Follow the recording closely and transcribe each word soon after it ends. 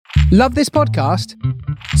Love this podcast?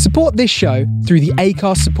 Support this show through the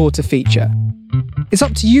Acast supporter feature. It's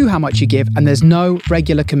up to you how much you give, and there's no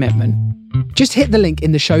regular commitment. Just hit the link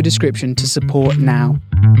in the show description to support now.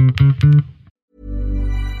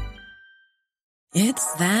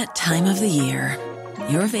 It's that time of the year.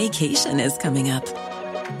 Your vacation is coming up.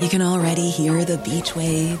 You can already hear the beach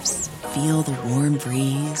waves, feel the warm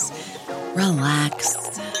breeze, relax,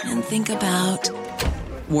 and think about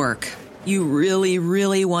work. You really,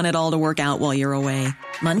 really want it all to work out while you're away.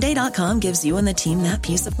 Monday.com gives you and the team that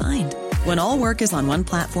peace of mind. When all work is on one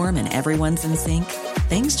platform and everyone's in sync,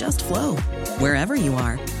 things just flow. Wherever you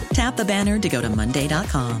are, tap the banner to go to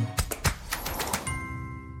Monday.com.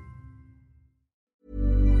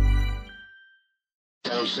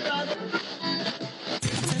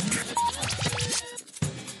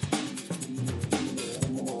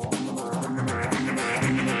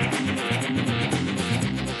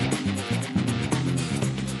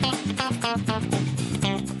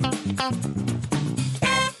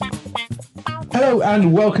 Hello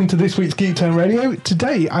and welcome to this week's Geek Town Radio.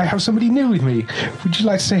 Today I have somebody new with me. Would you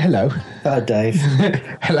like to say hello? Dave.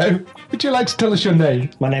 Hello. Would you like to tell us your name?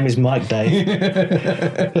 My name is Mike Dave.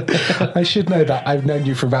 I should know that. I've known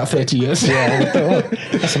you for about 30 years. Yeah, well,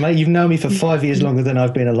 that's amazing. You've known me for 5 years longer than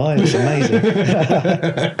I've been alive. It's amazing.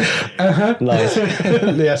 Lies.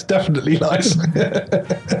 Yes, definitely lies.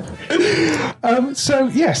 So,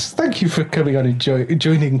 yes, thank you for coming on and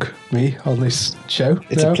joining me on this show.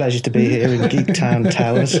 It's a pleasure to be here in Geek Town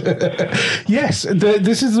Towers. Yes,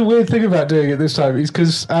 this is the weird thing about doing it this time, is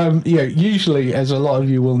because, usually, as a lot of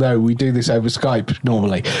you will know, we do this over Skype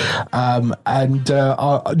normally.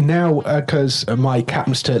 Now, because my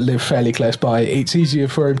capster live fairly close by, it's easier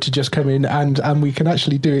for him to just come in and we can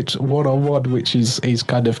actually do it one-on-one, which is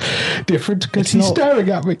kind of different because he's staring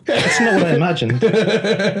at me. It's not what I imagined.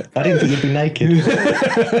 I didn't think you'd be naked. We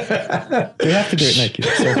have to do it naked.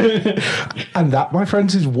 So. And that, my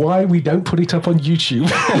friends, is why we don't put it up on YouTube.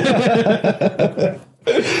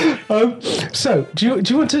 So, do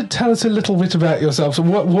you want to tell us a little bit about yourself?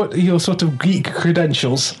 What are your sort of geek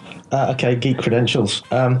credentials? Okay, geek credentials.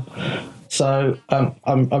 So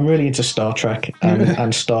I'm really into Star Trek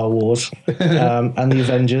and Star Wars and the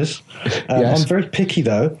Avengers. Yes. I'm very picky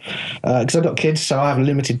though, because I've got kids, so I have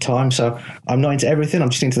limited time. So I'm not into everything. I'm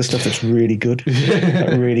just into the stuff that's really good,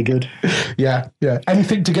 really good. Yeah.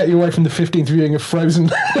 Anything to get you away from the 15th viewing of Frozen.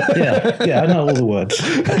 yeah. I know all the words.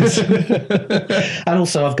 And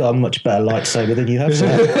also, I've got a much better lightsaber than you have, so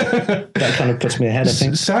that kind of puts me ahead, I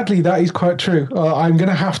think. Sadly, that is quite true. I'm going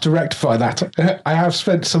to have to rectify that. I have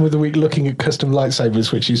spent some of the week looking at custom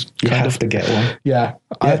lightsabers, which is you have to get one. Yeah,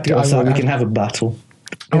 so we can have a battle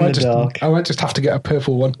in the dark. I might just have to get a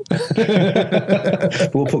purple one.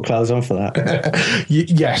 We'll put clothes on for that.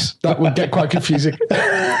 Yes, that would get quite confusing.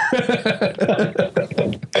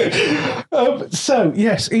 So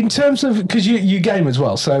yes, in terms of, because you game as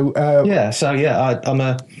well, so I'm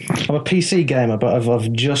a PC gamer, but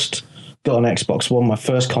I've just got an Xbox One, my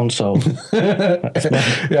first console.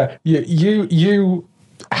 Yeah, you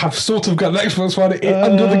have sort of got an Xbox One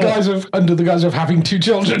under the guise of having two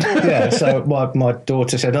children. Yeah, so my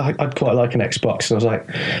daughter said, I'd quite like an Xbox. So I was like,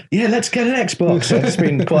 yeah, let's get an Xbox. So it's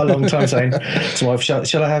been quite a long time saying to my wife, can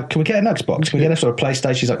we get an Xbox? Can we get a sort of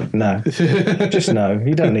PlayStation? She's like, no, just no,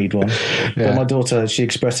 you don't need one. Yeah. But my daughter, she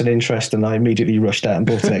expressed an interest and I immediately rushed out and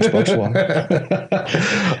bought an Xbox One.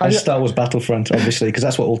 And Star Wars Battlefront, obviously, because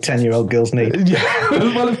that's what all 10-year-old girls need. Yeah,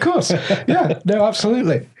 well, of course. Yeah, no,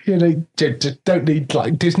 absolutely. You know, don't need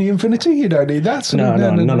like Disney Infinity. You don't need that. No,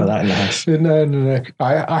 none of that in the house. No.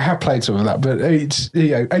 I have played some of that, but it's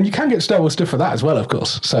and you can get Star Wars stuff for that as well, of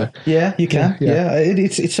course. So yeah, you can. Yeah.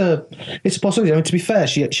 It's a possibility. I mean, to be fair,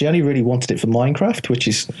 she only really wanted it for Minecraft, which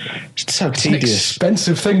is so tedious, an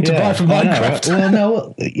expensive thing to buy for Minecraft.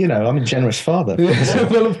 Well, no, I'm a generous father. So.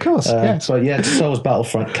 Well, of course. So Star Wars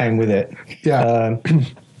Battlefront came with it. Yeah,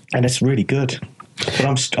 and it's really good. But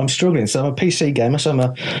I'm struggling. So I'm a PC gamer. So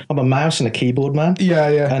I'm a mouse and a keyboard man.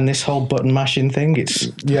 Yeah. And this whole button mashing thing, it's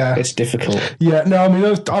difficult. Yeah. No, I mean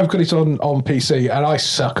I've got it on PC, and I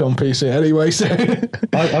suck on PC anyway. So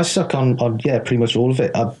I suck on pretty much all of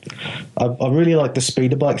it. I really like the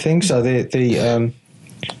speeder bike thing. So the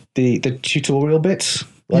tutorial bits.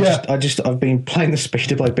 I've been playing the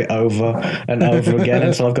speeder bike bit over and over again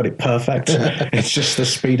until I've got it perfect. It's just the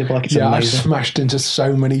speeder bike. It's amazing. I've smashed into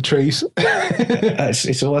so many trees.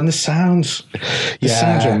 It's all, and the sounds. The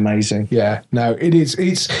sounds are amazing. Yeah, no, it is.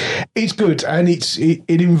 It's good, and it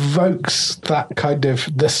invokes that kind of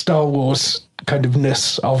the Star Wars kind of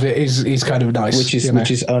ness of it is kind of nice, which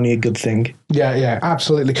is only a good thing. Yeah,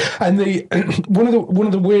 absolutely. And the one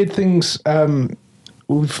of the weird things.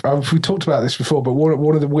 we talked about this before, but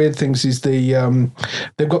one of the weird things is they've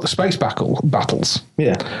got the space battles.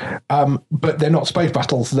 Yeah. But they're not space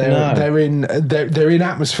battles. They're in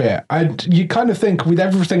atmosphere, and you kind of think with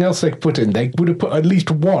everything else they put in, they would have put at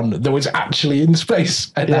least one that was actually in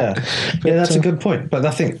space. That's a good point. But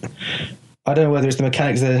I think I don't know whether it's the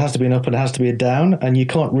mechanics that it has to be an up and it has to be a down, and you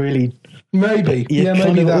can't really. Maybe,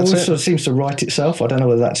 maybe that's it. Sort of seems to write itself. I don't know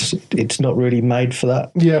whether it's not really made for that.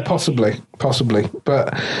 Yeah, possibly,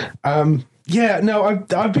 but.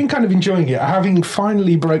 I've been kind of enjoying it. Having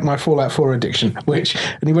finally broke my Fallout 4 addiction, which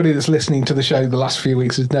anybody that's listening to the show the last few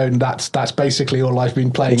weeks has known that's basically all I've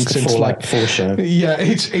been playing since Fallout 4 show. Yeah,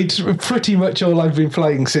 it's pretty much all I've been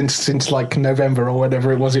playing since like November or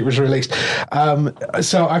whatever it was released.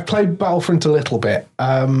 So I've played Battlefront a little bit.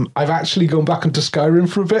 I've actually gone back into Skyrim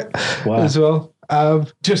for a bit as well.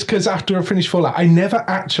 Just because after I finished Fallout, I never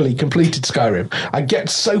actually completed Skyrim. I get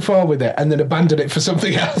so far with it and then abandon it for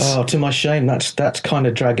something else. Oh, to my shame, that's kind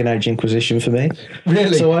of Dragon Age Inquisition for me.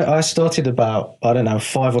 Really? So I started about,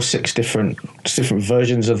 5 or 6 different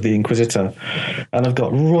versions of the Inquisitor, and I've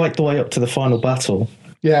got right the way up to the final battle.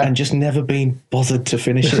 Yeah. And just never been bothered to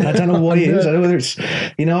finish it. I don't know what it is. I don't know whether it's,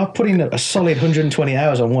 I've put in a solid 120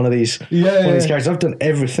 hours on one of these characters. I've done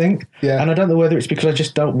everything. Yeah. And I don't know whether it's because I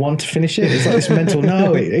just don't want to finish it. It's like this mental,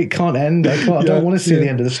 no, it can't end. I don't want to see the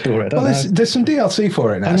end of the story. I don't know. There's some DLC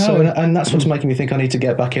for it now. I know, and that's what's making me think I need to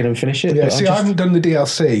get back in and finish it. Yeah, I haven't done the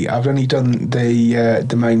DLC. I've only done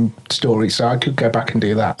the main story, so I could go back and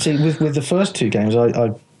do that. See, with the first 2 games,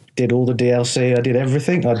 I did all the DLC. I did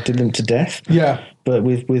everything. I did them to death. Yeah. But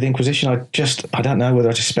with Inquisition, I don't know whether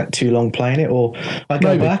I just spent too long playing it, or I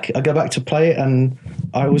go back to play it, and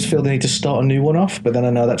I always feel the need to start a new one off, but then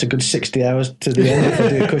I know that's a good 60 hours to the end if I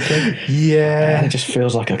do it quickly. Yeah. And it just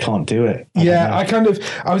feels like I can't do it.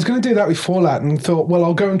 I was going to do that with Fallout and thought, well,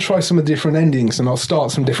 I'll go and try some of the different endings, and I'll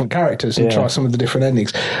start some different characters and try some of the different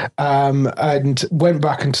endings. And went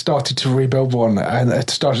back and started to rebuild one, and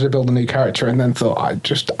started to build a new character, and then thought,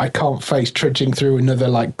 I can't face trudging through another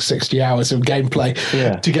like 60 hours of gameplay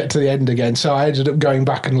to get to the end again. So I ended up going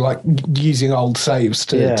back and like using old saves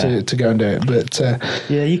to go and do it. But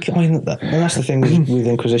that's the thing with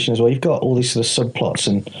Inquisition as well. You've got all these sort of subplots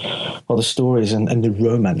and other stories and the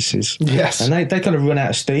romances. Yes, and they kind of run out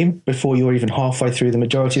of steam before you're even halfway through the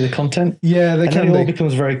majority of the content. Yeah, and then it all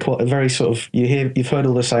becomes very sort of you've heard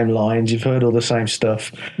all the same lines, you've heard all the same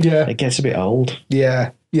stuff. Yeah, it gets a bit old.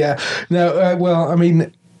 Yeah. No, well, I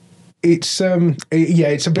mean. It's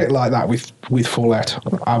it's a bit like that with Fallout.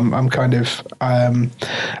 I'm kind of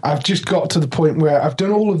I've just got to the point where I've done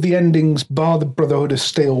all of the endings bar the Brotherhood of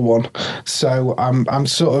Steel one, so I'm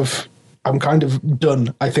kind of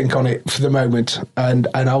done, I think, on it for the moment, and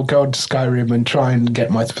I'll go on to Skyrim and try and get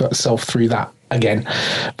myself through that again.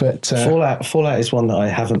 But Fallout is one that I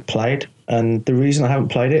haven't played, and the reason I haven't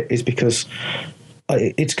played it is because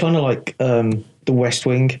it's kind of like The West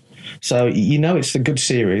Wing. So it's a good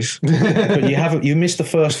series, but you missed the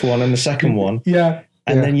first one and the second one, and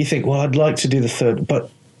then you think, well, I'd like to do the third, but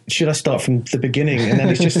should I start from the beginning? And then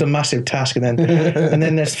it's just a massive task, and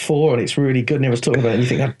then there's 4, and it's really good, and everyone's talking about it, and you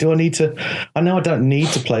think, do I need to? I know I don't need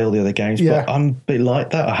to play all the other games, but I'm a bit like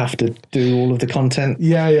that. I have to do all of the content.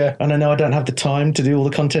 Yeah. And I know I don't have the time to do all the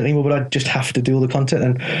content anymore, but I just have to do all the content,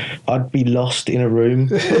 and I'd be lost in a room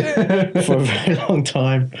for a very long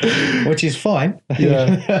time, which is fine.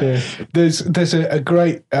 Yeah. There's a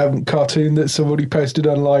great cartoon that somebody posted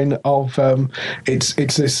online of it's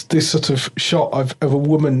this sort of shot of a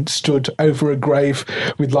woman stood over a grave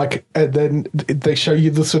with and then they show you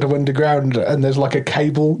the sort of underground, and there's like a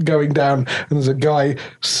cable going down, and there's a guy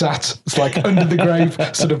sat under the grave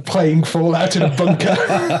sort of playing Fallout in a bunker.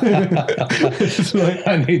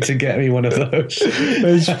 I need to get me one of those.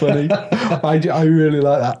 It's funny. I really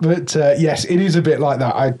like that. But yes, it is a bit like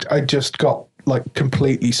that. I just got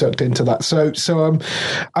completely sucked into that. So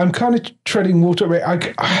I'm kind of treading water.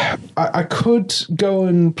 I could go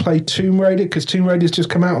and play Tomb Raider, because Tomb Raider's just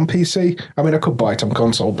come out on PC. I mean, I could buy it on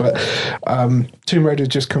console, but Tomb Raider's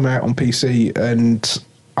just come out on PC, and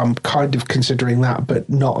I'm kind of considering that, but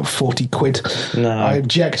not at 40 quid. No. I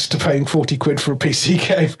object to paying 40 quid for a PC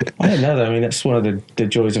game. I don't know, though. I mean, that's one of the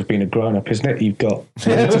joys of being a grown-up, isn't it? You've got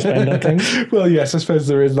money to spend on things. Well, yes, I suppose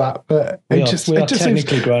there is that, but we are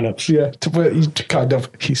technically grown-ups. Yeah,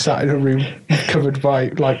 he sat in a room covered by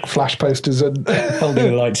flash posters and holding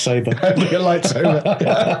a lightsaber.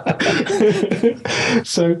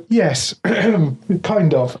 So yes,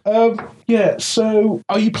 kind of. So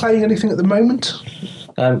are you playing anything at the moment?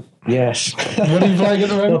 Yes. What are you playing at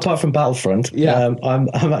the Well, moment? apart from Battlefront, Yeah. I'm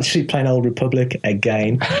actually playing Old Republic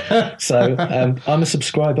again. So I'm a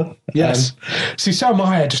subscriber. Yes. See, so am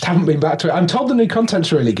I. I just haven't been back to it. I'm told the new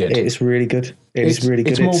content's really good. It's really good. It's really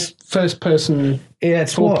good. It's more first-person, yeah,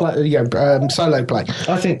 it's more. solo play.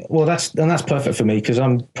 I think. Well, that's perfect for me because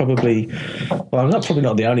I'm probably. Well, I'm not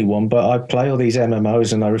the only one, but I play all these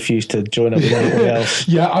MMOs and I refuse to join up with anybody else.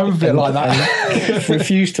 Yeah, I'm a bit like that.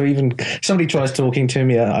 Refuse to even. Somebody tries talking to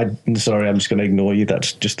me. I'm sorry. I'm just going to ignore you.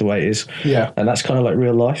 That's just the way it is. Yeah. And that's kind of like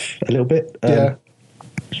real life a little bit. Yeah.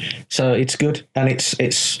 So it's good, and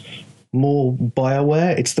it's more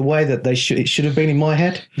BioWare. It's the way that it should have been in my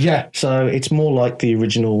head. Yeah. So it's more like the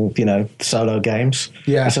original, solo games.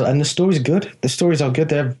 Yeah. So, and the story's good. The stories are good.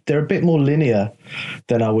 They're a bit more linear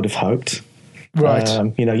than I would have hoped. Right.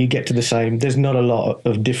 You get to the same. There's not a lot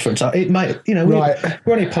of difference. It might, Right.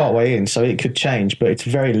 we're only part way in, so it could change, but it's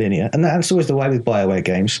very linear. And that's always the way with BioWare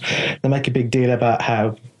games. They make a big deal about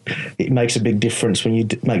how it makes a big difference when you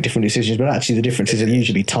make different decisions, but actually the differences are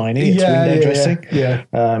usually tiny. It's window dressing. Yeah.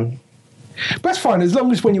 But that's fine, as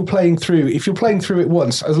long as when you're playing through, if you're playing through it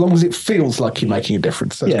once, as long as it feels like you're making a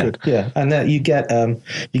difference, that's good. Yeah, and you get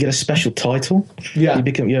a special title. Yeah.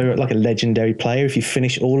 You're like a legendary player if you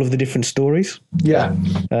finish all of the different stories. Yeah.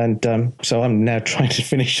 And so I'm now trying to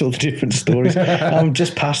finish all the different stories. I'm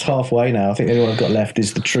just past halfway now. I think the only one I've got left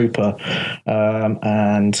is the Trooper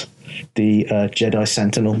and the Jedi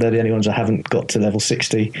Sentinel. They're the only ones I haven't got to level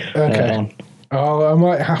 60 on. Oh, I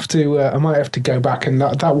might have to go back, and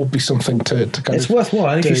that would be something to kind of. It's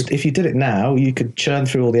worthwhile. And if you did it now, you could churn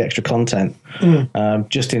through all the extra content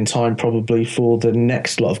just in time, probably for the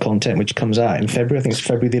next lot of content which comes out in February. I think it's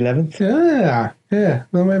February the 11th. Yeah.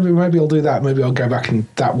 Well, maybe I'll do that. Maybe I'll go back, and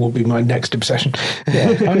that will be my next obsession.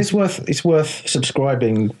 Yeah, I mean, it's worth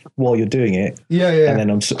subscribing while you're doing it. Yeah. And then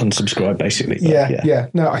unsubscribe basically. But, yeah.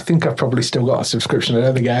 No, I think I've probably still got a subscription. I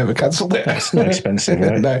don't think I ever cancelled it. It's not expensive,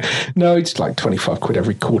 right? No, it's like 25 quid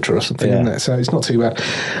every quarter or something, isn't it? So it's not too bad.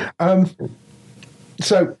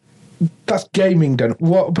 So that's gaming done.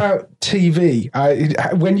 What about TV?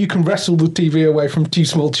 When you can wrestle the TV away from two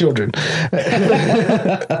small children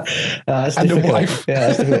that's and difficult. a wife. Yeah,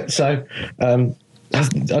 that's difficult. So I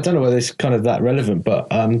don't know whether it's kind of that relevant, but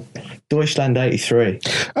Deutschland 83.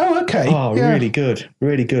 Oh, okay. Oh, yeah. really good.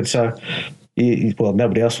 Really good. So, well,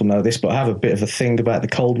 nobody else will know this, but I have a bit of a thing about the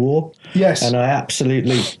Cold War. Yes. And I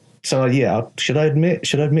absolutely... So, should I admit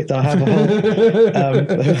that I have a whole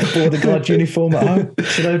border guard uniform at home?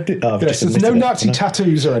 Should I admit? Oh, Yes, there's no Nazi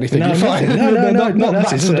tattoos or anything. No, You're fine. not that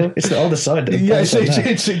Nazis, sort is of- it? It's the other side.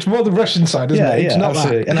 It's more the Russian side, isn't it? It's not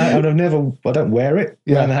absolutely. that. And I don't wear it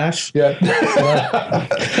around the house. Yeah.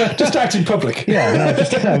 Just out in public. Yeah, no,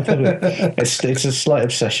 just around public. It's a slight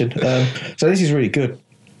obsession. So this is really good.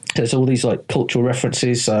 There's all these like cultural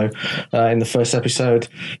references. So in the first episode,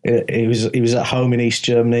 he was at home in East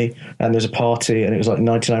Germany, and there's a party, and it was like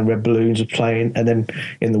 99 Red Balloons were playing, and then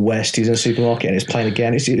in the West, he's in a supermarket and it's playing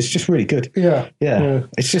again. It's just really good. Yeah.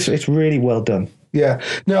 It's really well done. Yeah.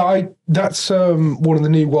 No, that's one of the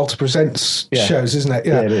new Walter Presents shows, isn't it?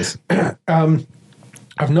 Yeah, it is. I've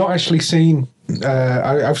not actually seen.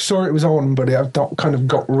 I saw it was on, but I've not kind of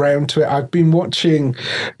got round to it. I've been watching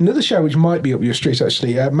another show which might be up your street,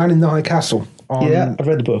 actually. Man in the High Castle. Yeah, I've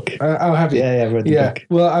read the book. Oh, have you? Yeah, I've read the book.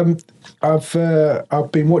 Well, I've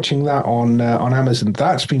been watching that on Amazon.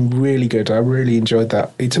 That's been really good. I really enjoyed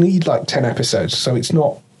that. It's only like 10 episodes, so it's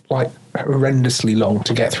not like horrendously long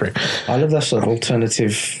to get through. I love that sort of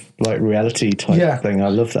alternative, like reality type thing. I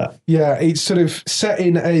love that. Yeah, it's sort of set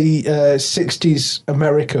in a 60s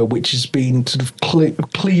America, which has been sort of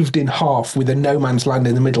cleaved in half with a no man's land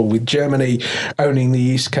in the middle, with Germany owning the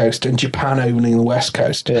East Coast and Japan owning the West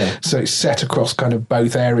Coast. Yeah. So it's set across kind of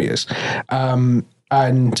both areas. And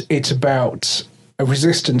it's about a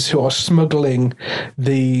resistance who are smuggling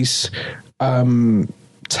these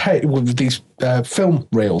film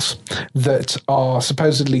reels that are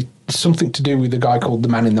supposedly something to do with a guy called the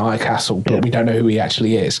Man in the High Castle, but we don't know who he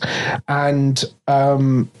actually is. And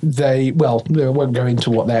they won't go into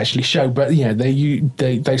what they actually show, but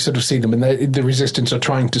they sort of see them, and the resistance are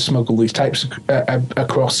trying to smuggle these tapes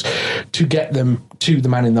across to get them to the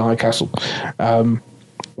Man in the High Castle.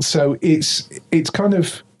 So it's kind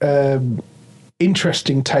of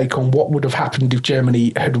interesting take on what would have happened if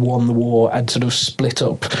Germany had won the war and sort of split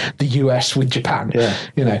up the US with Japan.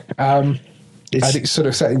 And it's sort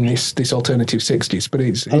of set in this alternative 60s, but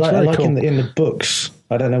it's I very like cool. in the books.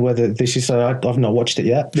 I don't know whether this is. I've not watched it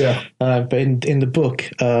yet. Yeah. But in the book,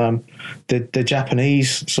 the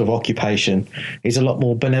Japanese sort of occupation is a lot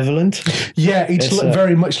more benevolent. Yeah, it's It's,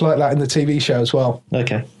 very much like that in the TV show as well.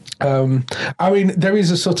 Okay. I mean, there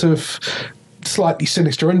is a sort of slightly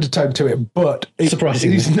sinister undertone to it, but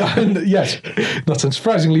Surprisingly. it's not, yes, not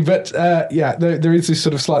unsurprisingly, but there is this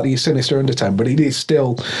sort of slightly sinister undertone, but it is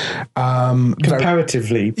still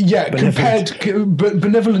comparatively benevolent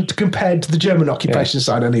compared to the German occupation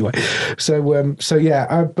side anyway. So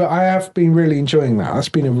but I have been really enjoying that. That's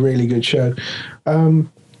been a really good show.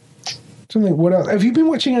 Something. What else? Have you been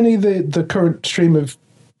watching any of the current stream of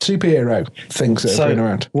superhero things that have been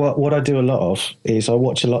around? What I do a lot of is I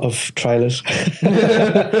watch a lot of trailers.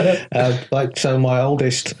 So my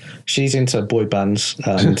oldest, she's into boy bands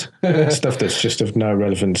and stuff that's just of no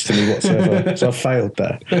relevance to me whatsoever. So I failed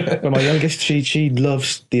there. But my youngest, she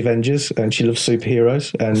loves the Avengers and she loves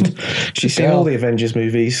superheroes and she's seen all the Avengers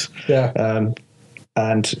movies. Yeah.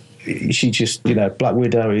 And she just, Black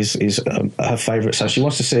Widow is her favourite. So she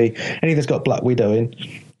wants to see anything that's got Black Widow in.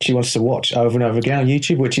 She wants to watch over and over again on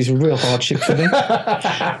YouTube, which is a real hardship for me,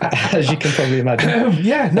 as you can probably imagine.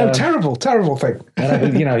 Terrible thing.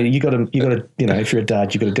 And, you got to, if you're a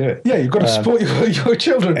dad, you got to do it. Yeah, you've got to support your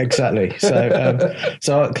children. Exactly.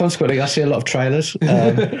 So consequently, I see a lot of trailers,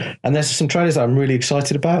 and there's some trailers that I'm really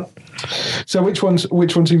excited about. So which ones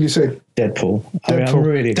have you seen? Deadpool. I mean, I'm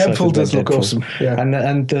really excited. Deadpool does look awesome. Yeah.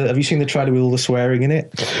 And have you seen the trailer with all the swearing in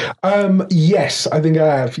it? Yes, I think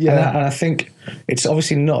I have. Yeah. And I think it's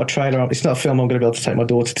obviously not a trailer. It's not a film I'm going to be able to take my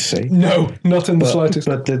daughter to see. No, not in the slightest.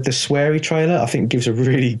 But the sweary trailer, I think, gives a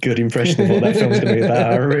really good impression of what that film's going to be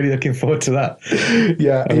about. I'm really looking forward to that.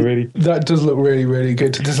 Yeah, that does look really, really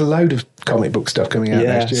good. There's a load of comic book stuff coming out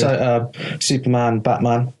next year. So Superman,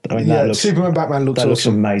 Batman. I mean, Superman, Batman looks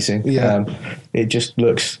amazing. Yeah, it just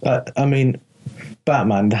looks.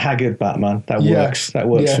 Batman, the haggard Batman, that works. That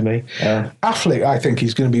works for me. Affleck, I think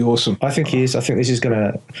he's going to be awesome. I think he is. I think he's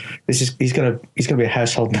going to be a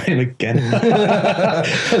household name again.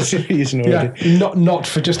 As if he isn't already. Yeah, not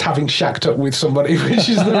for just having shacked up with somebody, which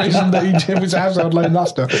is the reason that he was a household name. That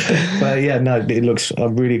stuff. But it looks.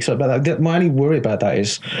 I'm really excited about that. My only worry about that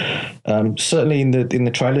is certainly in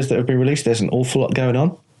the trailers that have been released, there's an awful lot going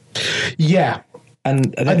on. Yeah.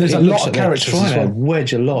 And there's a lot of characters trying as well. to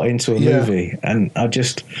wedge a lot into a movie, and I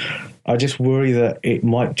just worry that it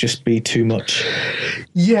might just be too much.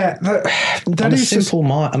 Yeah,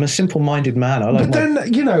 I'm a simple-minded man.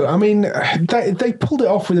 They pulled it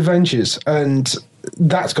off with Avengers, and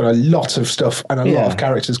that's got a lot of stuff and a lot of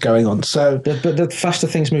characters going on. So, but the faster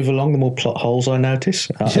things move along, the more plot holes I notice.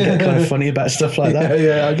 I get kind of funny about stuff like that.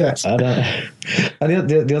 Yeah, I guess. And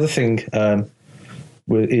the other thing.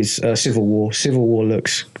 Is Civil War. Civil War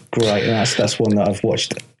looks great, and that's one that I've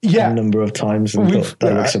watched a number of times, and that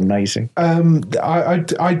looks amazing.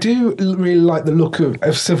 I do really like the look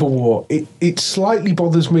of Civil War. It slightly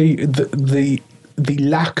bothers me the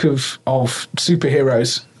lack of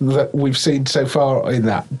superheroes that we've seen so far in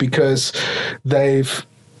that, because they've.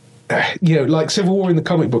 Like Civil War in the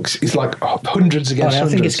comic books is like hundreds against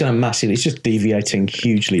hundreds. I think it's going to massively. It's just deviating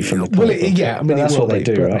hugely from the comic book. That's what they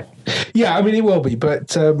do, right? Yeah, I mean, it will be,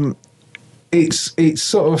 but it's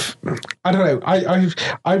sort of, I don't know.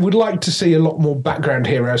 I would like to see a lot more background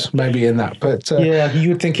heroes maybe in that, but you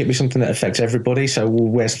would think it'd be something that affects everybody. So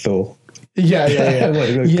where's Thor?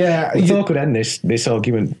 Yeah. Thor could end this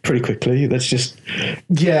argument pretty quickly. That's just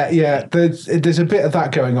There's a bit of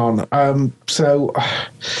that going on. So I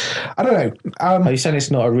don't know. Are you saying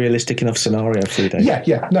it's not a realistic enough scenario for you, Dave?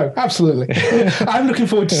 Yeah, no, absolutely. I'm looking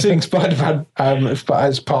forward to seeing Spider-Man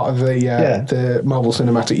as part of the Marvel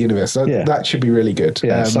Cinematic Universe. That should be really good.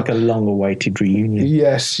 Yeah, it's like a long-awaited reunion.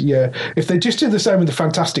 Yes, yeah. If they just did the same with the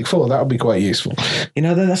Fantastic Four, that would be quite useful.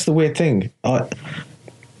 That's the weird thing.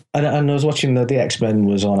 And I was watching the X-Men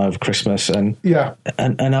was on over Christmas, and I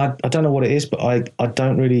don't know what it is, but I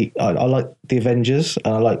don't really I like the Avengers,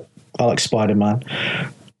 and I like Spider-Man,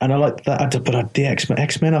 and I like that. But the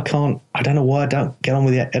X-Men, I don't know why I don't get on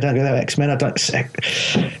with it. I don't get that X-Men.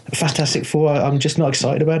 Fantastic Four. I'm just not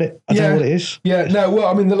excited about it. I don't know what it is. Yeah, no. Well,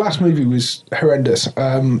 I mean, the last movie was horrendous,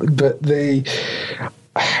 but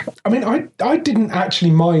I mean, I didn't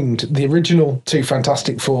actually mind the original two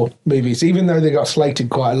Fantastic Four movies, even though they got slated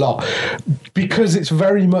quite a lot, because it's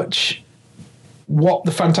very much what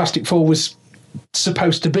the Fantastic Four was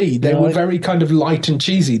supposed to be. They were very kind of light and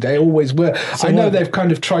cheesy. They always were. So I know they've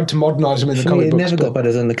kind of tried to modernise them in the comic books. It never got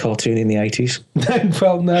better than the cartoon in the 80s.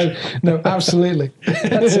 Well, no, absolutely.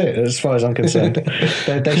 That's it, as far as I'm concerned.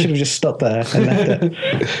 They should have just stopped there and left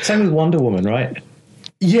it. Same with Wonder Woman, right?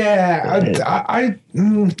 Yeah,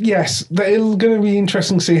 yes. It's going to be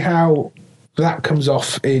interesting to see how that comes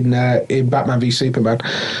off in Batman v Superman.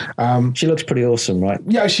 She looks pretty awesome, right?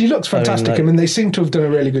 Yeah, she looks fantastic. I mean, they seem to have done a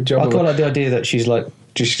really good job. I quite like the idea that she's like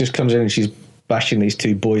just comes in and she's bashing these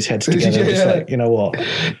two boys' heads together. Just like, you know what?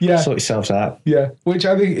 Sort yourselves out. Yeah, which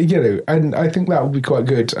I think, and I think that would be quite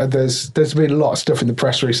good. There's been a lot of stuff in the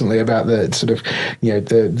press recently about the sort of,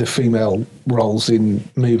 the female roles in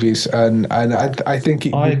movies, and I think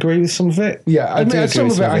I agree with some of it. Yeah, I mean, some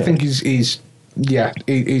of it I think he's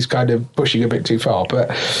kind of pushing a bit too far,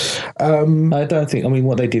 but I don't think. I mean,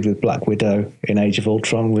 what they did with Black Widow in Age of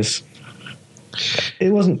Ultron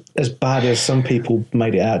it wasn't as bad as some people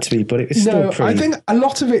made it out to be, but it was still pretty... I think a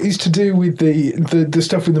lot of it is to do with the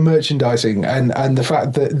stuff with the merchandising and the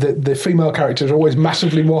fact that the female characters are always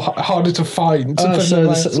massively harder to find.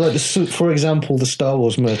 For example, the Star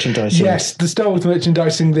Wars merchandising. Yes, the Star Wars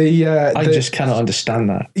merchandising. I just cannot understand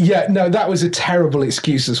that. Yeah, no, that was a terrible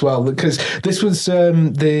excuse as well, because this was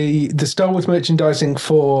the Star Wars merchandising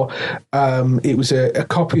for it was a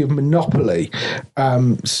copy of Monopoly,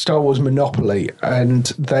 Star Wars Monopoly. And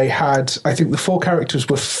they had, I think the 4 characters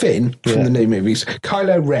were Finn from the new movies,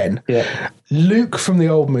 Kylo Ren, Luke from the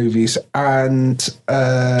old movies, and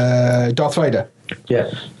Darth Vader.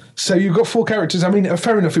 Yeah. So you've got 4 characters. I mean,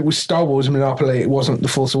 fair enough, it was Star Wars Monopoly. It wasn't The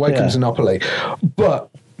Force Awakens Monopoly.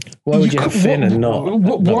 But... why would you have Finn and not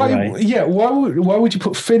Rey? Yeah, why would you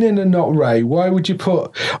put Finn in and not Rey? Why would you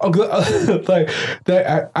put...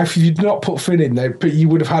 if you'd not put Finn in there, but you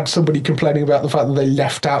would have had somebody complaining about the fact that they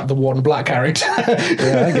left out the one black character.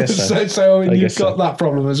 Yeah, I guess so. So I mean, you've got that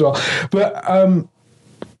problem as well. But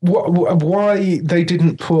why they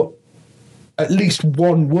didn't put at least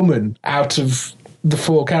one woman out of... the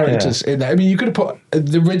 4 characters in there. I mean, you could have put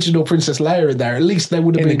the original Princess Leia in there. At least there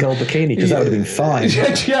would have been a gold bikini, because that would have been fine.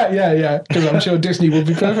 Yeah. Because I'm sure Disney would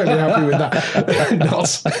be perfectly happy with that.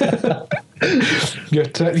 Not.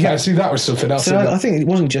 But, see, that was something else. So I think it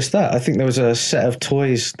wasn't just that. I think there was a set of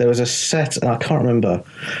toys. There was a set, and I can't remember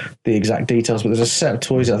the exact details, but there's a set of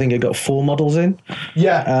toys. I think it got 4 models in.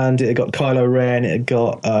 Yeah, and it got Kylo Ren. It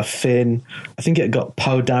got Finn. I think it got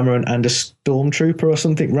Poe Dameron and a stormtrooper or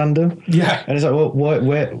something random. Yeah, and it's like, well,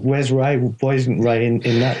 where's Rey? Why isn't Rey in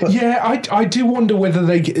that? But, I do wonder whether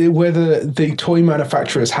the toy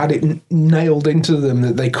manufacturers had it nailed into them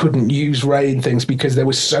that they couldn't use Rey in things because they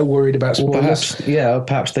were so worried about spoilers.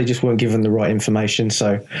 Perhaps they just weren't given the right information.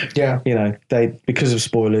 So they, because of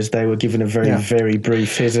spoilers, they were given a very very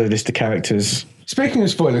brief. Here's a list of characters. Speaking of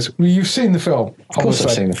spoilers, you've seen the film. Of course,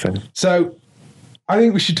 I've seen the film. So I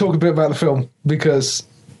think we should talk a bit about the film, because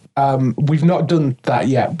we've not done that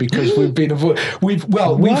yet, because we've been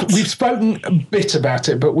we've spoken a bit about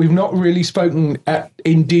it, but we've not really spoken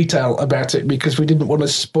in detail about it because we didn't want to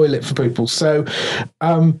spoil it for people. So,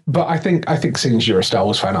 but I think since you're a Star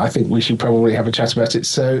Wars fan, I think we should probably have a chat about it.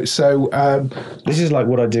 So this is like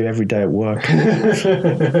what I do every day at work.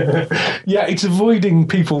 Yeah, it's avoiding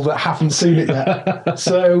people that haven't seen it yet.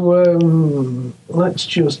 So let's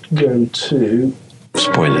just go to.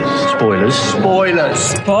 Spoilers. Spoilers. Spoilers.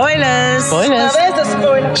 Spoilers. Spoilers. Now there's a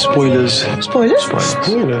spoiler. Spoilers. Spoilers.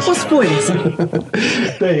 Spoilers. What spoilers?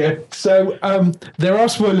 There you go. So there are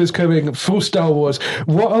spoilers coming for Star Wars.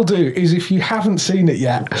 What I'll do is, if you haven't seen it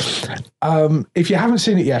yet, I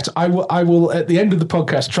will at the end of the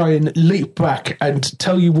podcast try and leap back and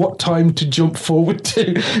tell you what time to jump forward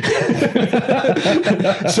to.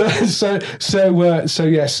 So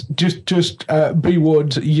yes, just be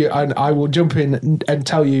warned. And I will jump in and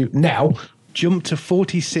tell you now. Jump to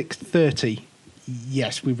 46:30.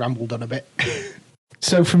 Yes, we rambled on a bit.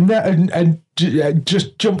 So from there, and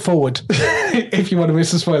just jump forward if you want to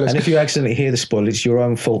miss the spoilers. And if you accidentally hear the spoiler, it's your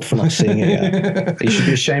own fault for not seeing it yet. You should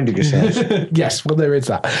be ashamed of yourself. Yes, well, there is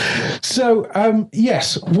that. So,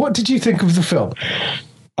 yes, what did you think of the film?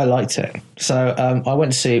 I liked it. So I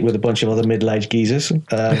went to see it with a bunch of other middle-aged geezers.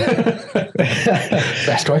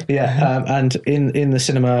 Best way. Yeah, and in the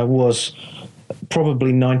cinema was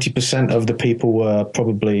probably 90% of the people were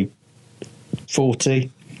probably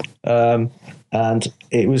 40. And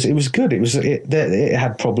it was good. It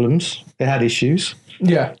had problems. It had issues.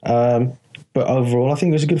 Yeah. But overall, I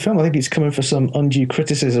think it was a good film. I think it's coming for some undue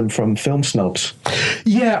criticism from film snobs.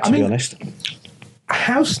 Yeah, to be honest.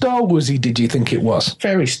 How Star Warsy did you think it was?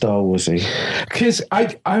 Very Star Warsy. Because I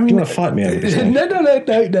mean, do you want to fight me over this? No.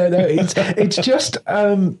 It's just.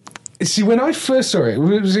 See, when I first saw it, it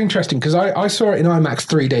was interesting because I saw it in IMAX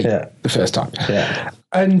 3D the first time. Yeah.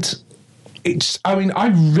 And I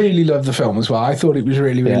really loved the film as well. I thought it was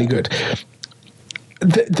really, really good.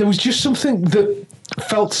 There was just something that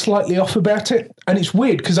felt slightly off about it. And it's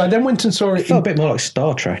weird because I then went and saw it. It felt a bit more like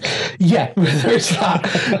Star Trek. Yeah, there's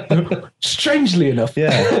that. Strangely enough.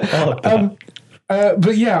 Yeah.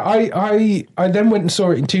 But yeah, I then went and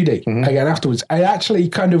saw it in 2D again afterwards. I actually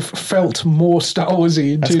kind of felt more Star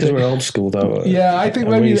Warsy in That's 2D. because we're old school, though. Yeah, I think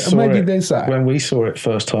And maybe it- there's that. When we saw it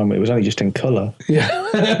first time, it was only just in colour. Yeah.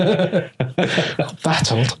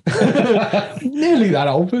 That old. Nearly that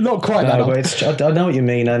old, but not quite that No, old. but I know what you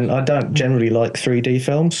mean, and I don't generally like 3D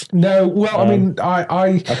films. No, well, I mean,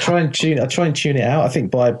 I try and tune it out. I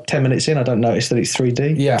think by 10 minutes in, I don't notice that it's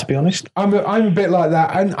 3D. Yeah. To be honest. I'm a bit like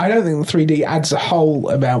that, and I don't think the 3D adds a whole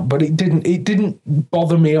amount, but it didn't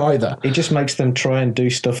bother me either. It just makes them try and do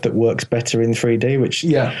stuff that works better in 3D, which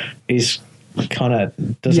is kind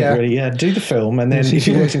of doesn't Yeah. really do the film, and then if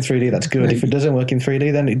it works in 3D, that's good. If it doesn't work in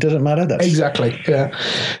 3D, then it doesn't matter. That's Exactly. Yeah.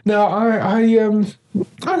 No, I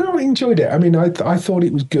really enjoyed it. I mean, I thought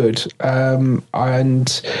it was good. And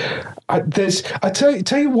I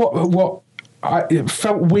tell you what it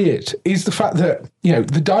felt weird is the fact that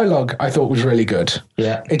the dialogue I thought was really good.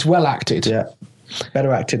 Yeah. It's well acted. Yeah.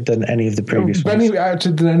 Better acted than any of the previous ones. Better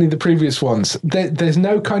acted than any of the previous ones. There's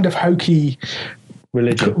no kind of hokey.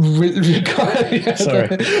 Religion. Yeah, Sorry.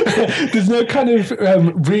 There's no kind of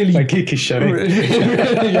really. My geek is showing.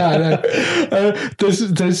 Yeah, I know.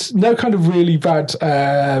 There's no kind of really bad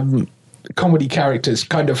comedy characters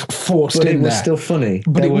kind of forced But in it was there. still funny.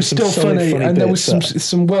 But it was still funny, and there was bits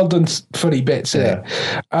some well done funny bits in it.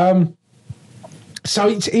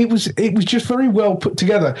 So it was just very well put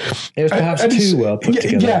together. It was perhaps too well put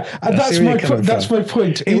together. Yeah, and I see where you're coming that's from. my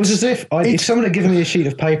point. It was as if someone had given me a sheet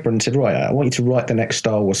of paper and said, "Right, I want you to write the next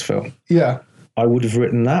Star Wars film." Yeah. I would have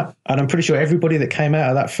written that, and I'm pretty sure everybody that came out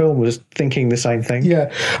of that film was thinking the same thing. Yeah,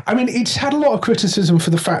 I mean, it's had a lot of criticism for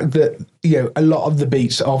the fact that a lot of the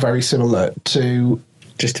beats are very similar to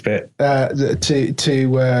Just a bit. the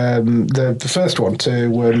first one,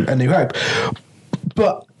 to A New Hope,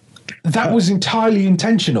 but that was entirely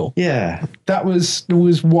intentional. Yeah. That was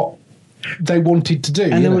what they wanted to do.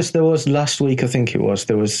 And there was last week, I think it was,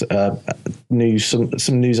 there was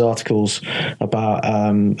some news articles about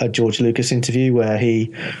a George Lucas interview where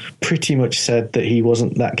he pretty much said that he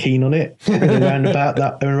wasn't that keen on it in a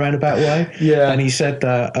roundabout way. Yeah. And he said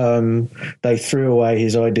that they threw away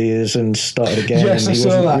his ideas and started again. Yes, and he I saw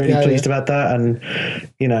wasn't that. really Yeah, pleased yeah. about that. And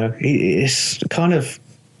it's kind of.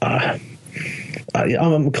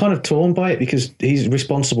 I'm kind of torn by it because he's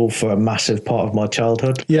responsible for a massive part of my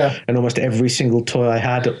childhood. Yeah. And almost every single toy I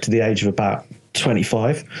had up to the age of about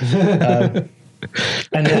 25. And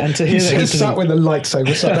to hear He's that he sat doesn't, with a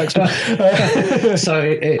lightsaber sat next to him. so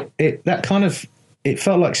it that kind of it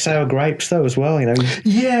felt like sour grapes though as well.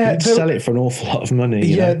 Yeah, you'd sell it for an awful lot of money.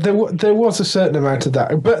 you Yeah, know? there was a certain amount of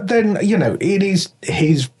that, but then it is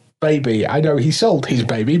his baby. I know he sold his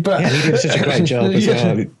baby, but Yeah, he did such a great job as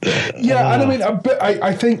well. Yeah, and I mean, but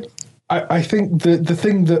I think the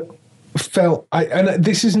thing that felt, and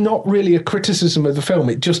this is not really a criticism of the film,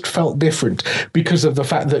 it just felt different because of the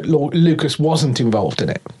fact that Lucas wasn't involved in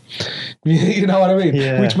it. You know what I mean?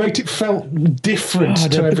 Yeah. Which made it felt different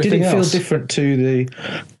to everything did it feel else. different to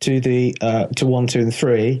 1, 2, and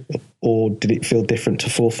 3, or did it feel different to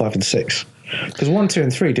 4, 5, and 6? Because 1, 2,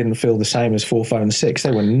 and 3 didn't feel the same as 4, 5, and 6.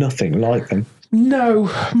 They were nothing like them.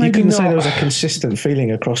 No, maybe You couldn't not. say there was a consistent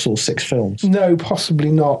feeling across all 6 films. No,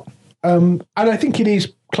 possibly not. And I think it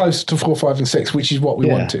is close to 4, 5, and 6, which is what we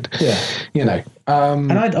Yeah. wanted. Yeah.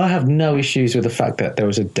 And I have no issues with the fact that there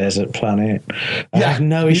was a desert planet. I Yeah, have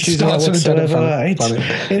no it issues with that starts on a desert whatsoever.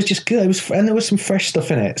 planet. It was just good. And there was some fresh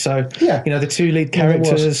stuff in it. So Yeah. the two lead Yeah, there was.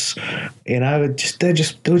 characters,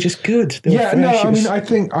 they were just good. They were Yeah, fresh. no, It I was- mean,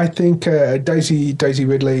 I think Daisy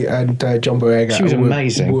Ridley and John Boyega. She was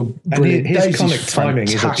amazing. Were And brilliant. his Daisy's comic timing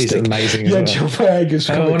is fantastic. amazing as Yeah, well. John Boyega's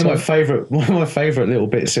one comic of my timing. favorite little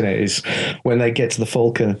bits in it is when they get to the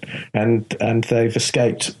Falcon and they've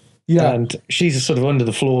escaped. Yeah. And she's sort of under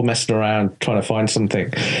the floor messing around trying to find something,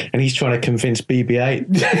 and he's trying to convince BB-8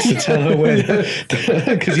 to tell her where,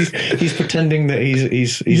 because he's pretending that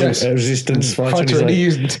he's Yes. a resistance fighter. Fighter, and he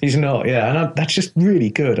isn't. He's not. Yeah, and that's just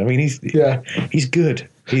really good. I mean, he's good.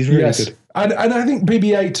 He's really Yes. good. And I think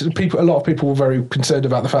BB-8, a lot of people were very concerned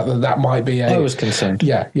about the fact that might be I was concerned.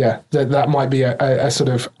 Yeah, that might be a sort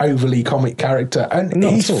of overly comic character, and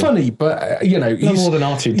Not he's at all. funny, but he's more than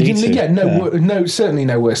R2-D2. Yeah, no, certainly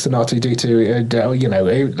no worse than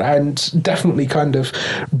R2-D2. And definitely kind of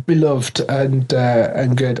beloved and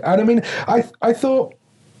good. And I mean, I thought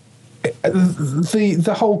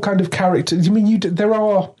the whole kind of character. I mean, there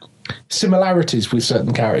are similarities with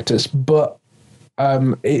certain characters, but.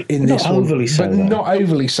 In this Not overly one, so, but though. not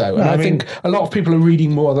overly so. And I I mean- think a lot of people are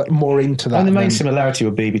reading more into that. And the main than- similarity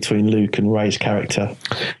would be between Luke and Ray's character.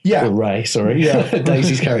 Yeah. Or Ray, sorry. Yeah.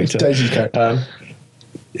 Daisy's character. Daisy's character.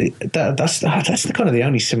 that's the kind of the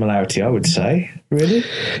only similarity I would say, really.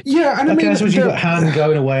 Yeah, and I mean, I suppose you've got Han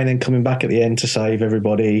going away and then coming back at the end to save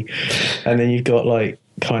everybody, and then you've got like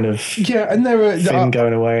kind of and there are Finn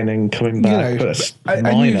going away and then coming back. But that's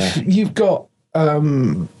minor. You've got.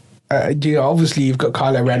 Obviously you've got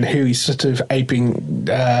Kylo Ren, who is sort of aping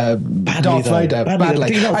Darth Vader badly.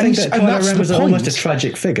 Do you not think that Kylo Ren was almost a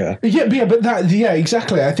tragic figure? Yeah,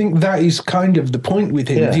 exactly. I think that is kind of the point with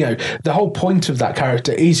him. Yeah. You know, the whole point of that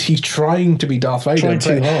character is he's trying to be Darth Vader, Trying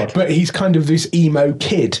too hard. but he's kind of this emo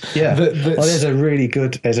kid. Yeah. That's, there's a really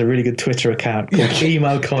good Twitter account called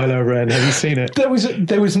Emo Kylo Ren. Have you seen it? There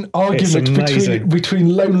was an argument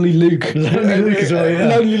between Lonely Luke,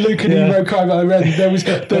 Lonely Luke and emo Kylo Ren.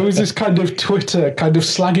 There was this kind of Twitter kind of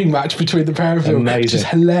slagging match between the pair of them, which is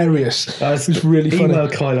hilarious. It's really funny. Emo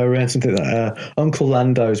Kylo Ren, something like Uncle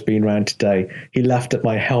Lando's been round today. He laughed at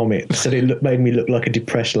my helmet, said it made me look like a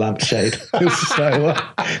depressed lampshade. It was just like,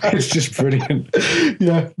 it's just brilliant.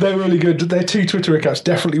 Yeah, they're really good. They're two Twitter accounts,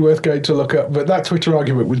 definitely worth going to look up. But that Twitter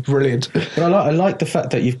argument was brilliant. But I like the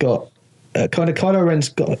fact that you've got. Kind of Kylo Ren's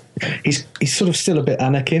got. He's sort of still a bit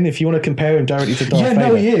Anakin. If you want to compare him directly to Darth Vader,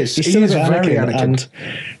 no, he is. He's still a bit very Anakin.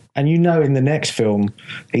 And you know, in the next film,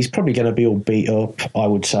 he's probably going to be all beat up. I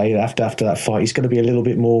would say after that fight, he's going to be a little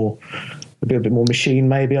bit more machine.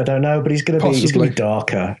 Maybe, I don't know, but he's going to be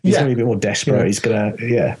darker. He's going to be a bit more desperate. Yeah. He's going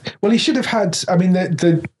to Well, he should have had. I mean,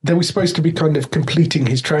 they were supposed to be kind of completing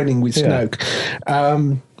his training with Snoke.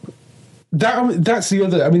 That's the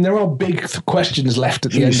other. I mean, there are big questions left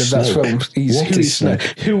at the end of that film. Who is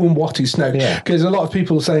Snoke? Who and what is Snoke? Because a lot of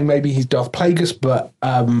people are saying maybe he's Darth Plagueis, but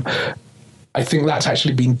I think that's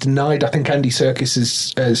actually been denied. I think Andy Serkis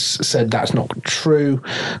has said that's not true.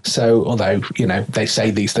 So, although they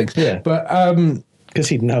say these things, but because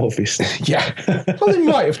he'd know, obviously. Well, they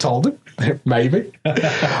might have told him, maybe.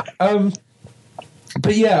 But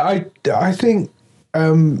yeah, I think.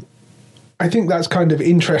 I think that's kind of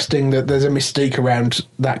interesting that there's a mystique around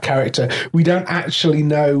that character. We don't actually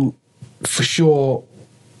know for sure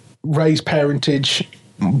Rey's parentage,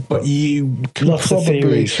 but you can lots of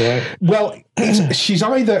theories, right? Well, she's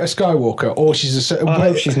either a Skywalker or she's a. I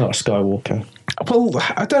hope she's not a Skywalker. Well,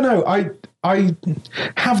 I don't know. I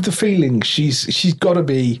have the feeling she's got to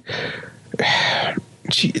be.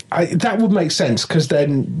 That would make sense because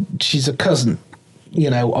then she's a cousin,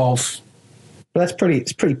 of. But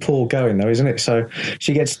it's pretty poor going though, isn't it? So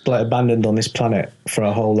she gets like abandoned on this planet for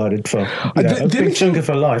a whole load of a big chunk of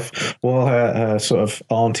her life, while her sort of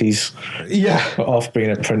aunties are off being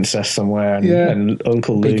a princess somewhere, and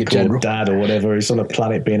Uncle Luke or Dad or whatever is on a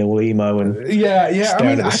planet being all emo and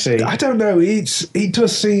staring at the sea. I don't know. It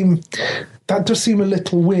does seem. That does seem a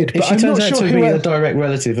little weird. If she turns out to be a direct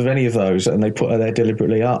relative of any of those and they put her there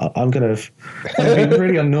deliberately, I'm going to be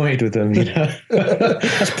really annoyed with them.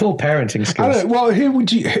 That's poor parenting skills. I don't know, well, who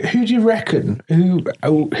do you reckon? Who do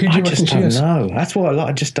you reckon she is? I just don't know. That's what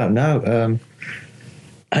I just don't know.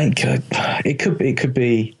 It could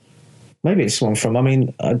be. Maybe it's one from. I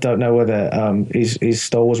mean, I don't know whether is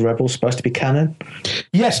Star Wars Rebels supposed to be canon?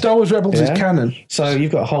 Yeah, Star Wars Rebels is canon. So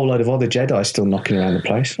you've got a whole load of other Jedi still knocking around the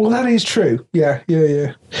place. Well, that is true. Yeah.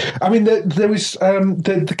 I mean, there was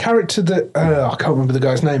the character that I can't remember the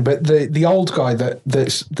guy's name, but the old guy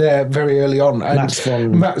that's there very early on, Max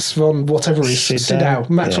von whatever it is, Sydow.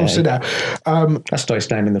 Max von Sydow. That's not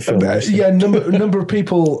his name in the film. Number of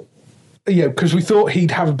people. Because we thought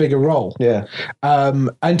he'd have a bigger role. Yeah.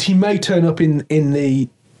 And he may turn up in the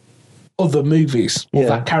other movies, or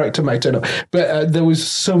that character may turn up. But there was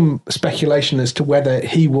some speculation as to whether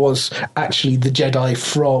he was actually the Jedi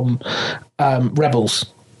from Rebels,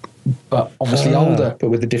 but obviously older.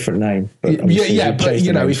 But with a different name. But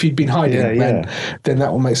if he'd been hiding, then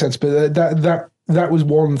that will make sense. But that was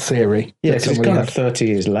one theory. Yeah, because it's kind of 30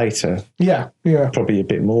 years later. Yeah. Probably a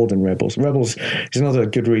bit more than Rebels. Rebels is another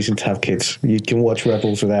good reason to have kids. You can watch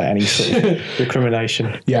Rebels without any sort of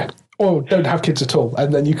recrimination. Yeah. Or don't have kids at all,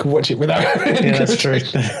 and then you can watch it without. Yeah, that's true.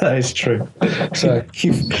 That is true. So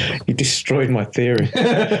you destroyed my theory.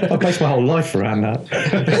 I've based my whole life around that.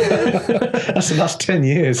 That's the last 10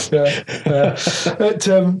 years. But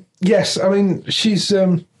yes, I mean she's. I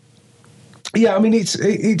mean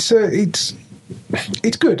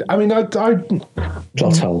it's good. I mean, I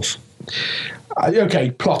plot holes.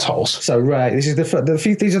 Okay, plot holes. So this is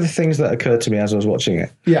these are the things that occurred to me as I was watching it.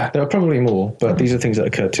 Yeah, there are probably more, but these are things that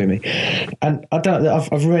occurred to me. And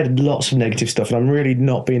I've read lots of negative stuff, and I'm really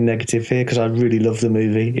not being negative here because I really love the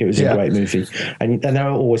movie. It was a great movie, and there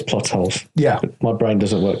are always plot holes. Yeah, but my brain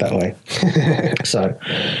doesn't work that way. So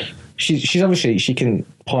she's obviously she can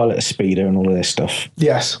pilot a speeder and all of this stuff.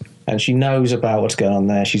 Yes. And she knows about what's going on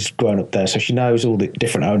there. She's grown up there, so she knows all the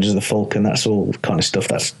different owners of the Falcon. That's all kind of stuff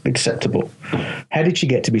that's acceptable. How did she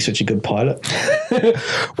get to be such a good pilot?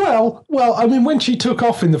 Well, I mean, when she took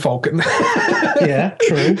off in the Falcon, Yeah,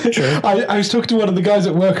 true. I was talking to one of the guys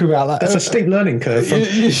at work about that. That's a steep learning curve from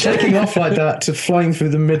taking off like that to flying through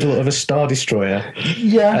the middle of a Star Destroyer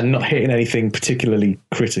Yeah. and not hitting anything particularly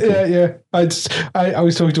critical. Yeah. I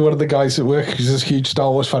was talking to one of the guys at work who's a huge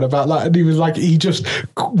Star Wars fan about that, and he was like, he just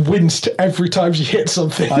winced every time she hit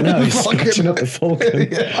something. I know, in the he's Falcon. scratching up the Falcon.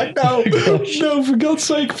 Yeah, I know. Oh, gosh. No, for God's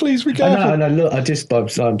sake, please be careful. I know. Look,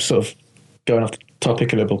 I'm sort of going off the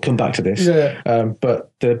topic a little. We'll come back to this. Yeah. But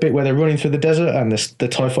the bit where they're running through the desert and the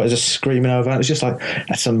TIE fighters are screaming over, and it's just like,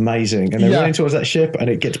 that's amazing. And they're running towards that ship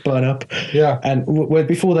and it gets blown up. Yeah. And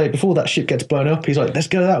before that ship gets blown up, he's like, let's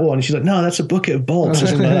go to that one. And she's like, no, that's a bucket of bolts or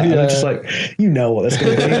something like that. And I'm just like, you know what that's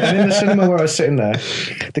going to be. And in the cinema where I was sitting there,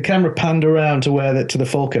 the camera panned around to the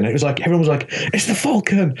Falcon. It was like, everyone was like, it's the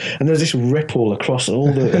Falcon. And there's this ripple across the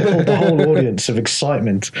whole audience of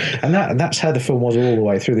excitement. And that's how the film was all the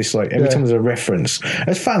way through this. Like, every time there's a reference,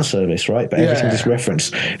 it's fan service, right? But every time there's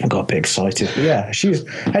reference, I got a bit excited. But yeah,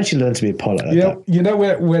 how'd she learn to be a pilot like that? You know,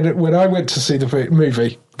 when I went to see the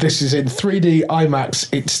movie, this is in 3D IMAX.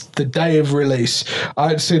 It's the day of release. I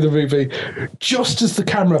had to see the movie just as the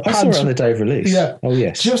camera I pans. saw it on the day of release. Yeah. Oh,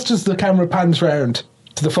 yes. Just as the camera pans round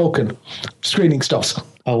to the Falcon, screening stops.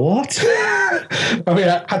 Oh, what? I mean,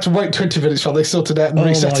 I had to wait 20 minutes while they sorted out and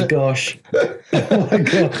reset Oh, my it. gosh. Oh, my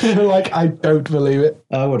gosh. Like, I don't believe it.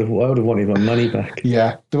 I would have wanted my money back.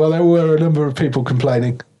 Yeah. Well, there were a number of people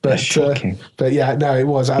complaining. But, That's shocking. But yeah, no, it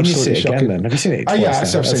was You need to absolutely see it shocking. again, then. Have you seen it Oh, twice? yeah, now?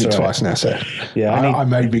 I've That's seen it all right. twice now, so Yeah, I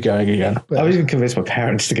may be going again. But, I've even convinced my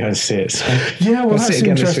parents to go and see it. So yeah, well, we'll that's see it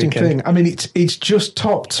the again this interesting weekend. thing. I mean, it's just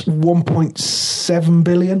topped 1.7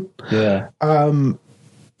 billion. Yeah.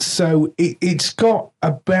 So it's got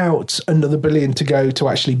about another billion to go to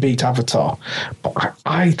actually beat Avatar. But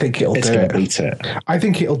I think it'll It's do going it. to beat it. I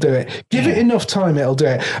think it'll do it. Give it enough time, it'll do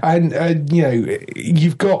it. And, you know,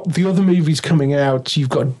 you've got the other movies coming out. You've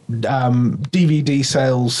got DVD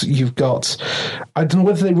sales. You've got, I don't know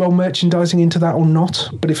whether they roll merchandising into that or not,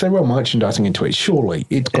 but if they roll merchandising into it, surely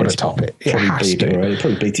it's got to top it. It has Beat it, to. right? It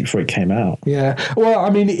probably beat it before it came out. Yeah. Well, I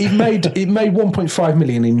mean, it made 1.5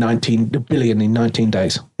 billion in 19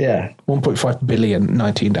 days. Yeah. 1.5 billion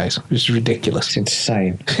 19 days, which is ridiculous. It's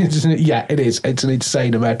insane. Yeah, it is. It's an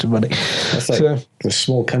insane amount of money. That's like the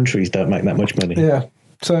small countries don't make that much money. Yeah.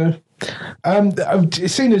 So,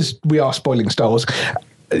 seeing as we are spoiling Star Wars,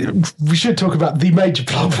 we should talk about the major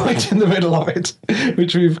plot point in the middle of it,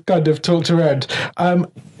 which we've kind of talked around.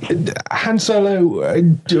 Han Solo,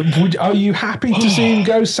 are you happy to see him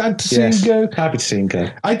go? Sad to see him go? Happy to see him go.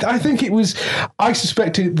 I think it was. I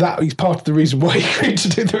suspected that is part of the reason why he agreed to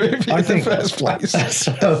do the movie in the first place.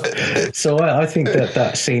 So I think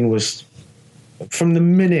that scene was, from the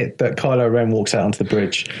minute that Kylo Ren walks out onto the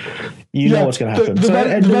bridge, you know what's going to happen.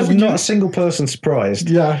 There's not a single person surprised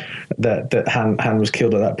that Han was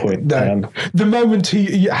killed at that point. No. The moment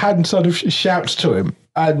Han sort of shouts to him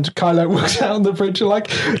and Kylo walks out on the bridge, you're like,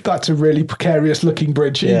 that's a really precarious looking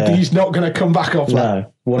bridge. Yeah. He's not going to come back off that.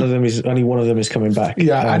 No, only one of them is coming back.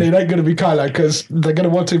 Yeah, and it ain't going to be Kylo because they're going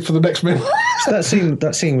to want him for the next minute. So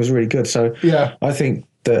that scene was really good. So Yeah. I think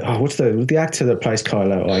that what's the actor that plays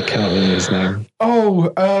Kylo? I cannot remember his name.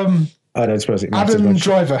 I don't suppose it matters Adam much.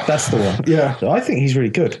 Driver. That's the one. Yeah. So I think he's really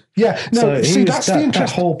good. Yeah. No, see, that's the that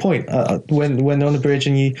interest. whole point when they're on the bridge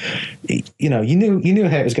and you knew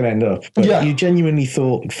how it was going to end up, but you genuinely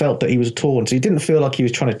felt that he was torn. So you didn't feel like he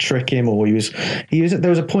was trying to trick him, or he was. There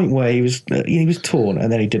was a point where he was torn,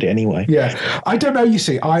 and then he did it anyway. Yeah, I don't know. You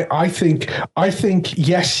see, I think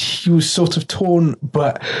yes, he was sort of torn,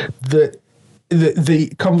 but the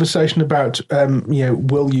conversation about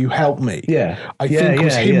will you help me? Yeah. I think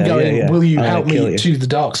was him going, will you help me to the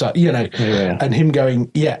dark side? And him going,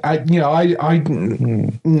 that's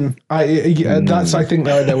I think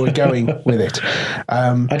where they were going with it.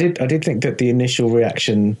 I did think that the initial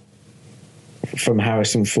reaction from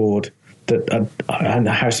Harrison Ford, and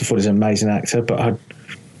Harrison Ford is an amazing actor, but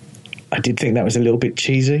I did think that was a little bit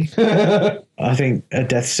cheesy. I think a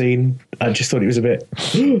death scene, I just thought it was a bit,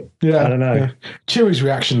 I don't know. Yeah. Chewie's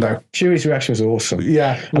reaction, though. Chewie's reaction was awesome.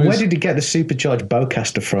 Yeah. And where did he get the supercharged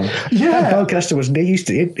bowcaster from? Yeah. That bowcaster was,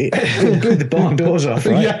 it blew the barn doors off,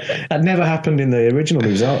 right? Yeah. That never happened in the original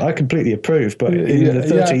movies. I completely approve, but in the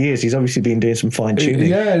 30 years, he's obviously been doing some fine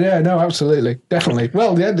tuning. Yeah, no, absolutely. Definitely.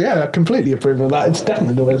 Well, yeah, I completely approve of that. It's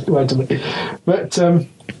definitely the way to look. But,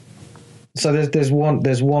 so there's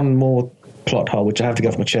one more plot hole which I have to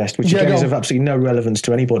get off my chest, which again is of absolutely no relevance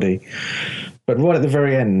to anybody. But right at the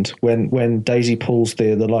very end, when Daisy pulls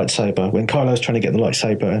the lightsaber, when Kylo's trying to get the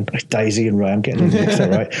lightsaber, and Daisy and Ray, I'm getting them mixed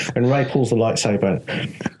up, right? When Ray pulls the lightsaber,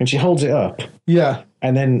 and she holds it up, Yeah.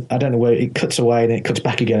 and then I don't know where it cuts away, and it cuts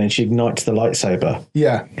back again, and she ignites the lightsaber.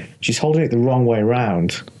 Yeah. She's holding it the wrong way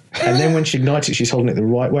round, and then when she ignites it, she's holding it the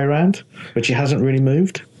right way round, but she hasn't really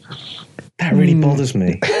moved. That really bothers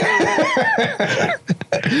me.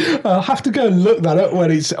 I'll have to go and look that up when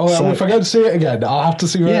it's. If I go and see it again, I'll have to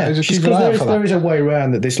see where it is. Just keep an eye out for that. There is a way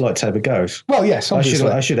around that this lightsaber goes. Well, yes, obviously.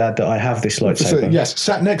 I should add that I have this lightsaber. Yes,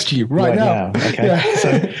 sat next to you right now. Okay. Yeah.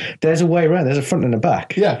 So there's a way around. There's a front and a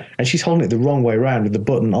back. Yeah. And she's holding it the wrong way around with the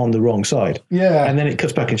button on the wrong side. Yeah. And then it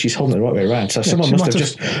cuts back and she's holding it the right way around. So someone must have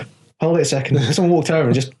just... Hold it a second. Someone walked over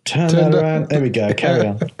and just turned that around. There we go. Carry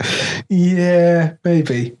on. Yeah,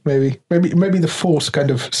 maybe the Force kind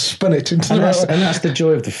of spun it into And that's the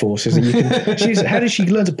joy of the Force, is that you can. How did she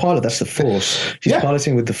learn to pilot? That's the Force. She's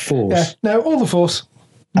piloting with the Force. Yeah, no, all the Force.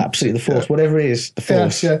 Absolutely, the Force. Whatever it is, the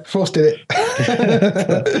Force. Yeah, Force did it.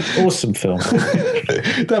 Awesome film.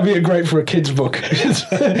 That'd be great for a kid's book.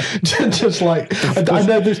 Just like I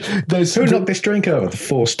know there's Who knocked this drink over? The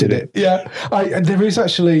Force did it. Yeah,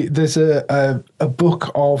 there's a book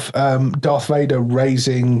of Darth Vader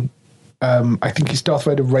raising. I think it's Darth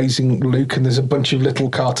Vader raising Luke, and there's a bunch of little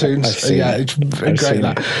cartoons. Yeah, it's great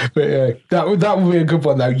that. But yeah, that would be a good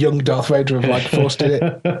one though. Young Darth Vader of like Force did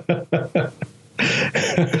it.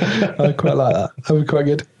 I quite like that. That would be quite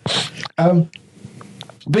good.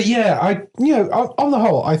 But yeah, on the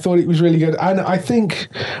whole, I thought it was really good, and I think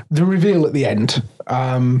the reveal at the end.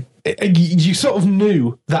 You sort of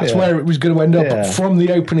knew that's where it was going to end up from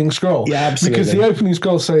the opening scroll. Yeah, absolutely. Because the opening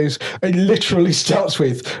scroll says, it literally starts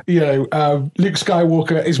with, Luke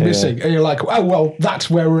Skywalker is missing. And you're like, oh, well,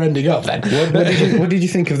 that's where we're ending up then. What did you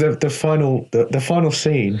think of the final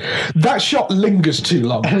scene? That shot lingers too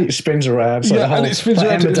long. And it spins around. It's and it spins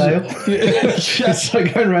around. Emmerdale. It's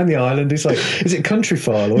like going around the island. It's like, is it Country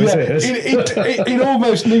File or is it? It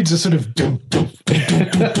almost needs a sort of dum, dum, dum,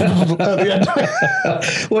 dum, dum, dum, at the end.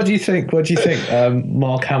 What do you think?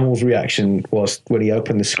 Mark Hamill's reaction was when he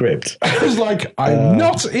opened the script? I was like, I'm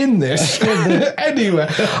not in this anywhere.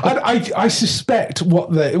 I suspect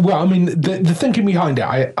the thinking behind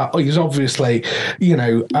it is obviously,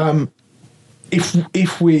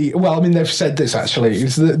 they've said this actually.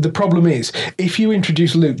 Is the problem is if you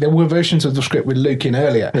introduce Luke, there were versions of the script with Luke in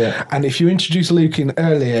earlier, and if you introduce Luke in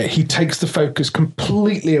earlier, he takes the focus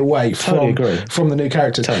completely away from the new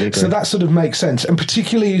characters. Totally agree. So that sort of makes sense, and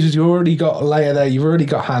particularly as you've already got Leia there, you've already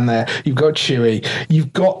got Han there, you've got Chewie,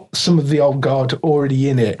 you've got some of the old guard already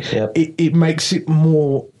in it. Yep. It makes it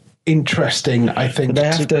more interesting, I think.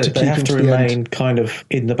 But they have to remain kind of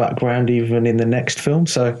in the background even in the next film.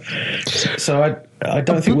 So I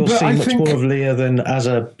don't think we'll see much more of Leia than as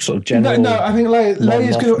a sort of general. No, I think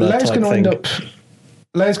Leia's going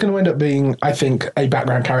to end up being, I think, a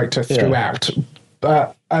background character throughout.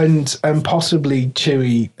 And possibly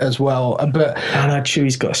Chewie as well, but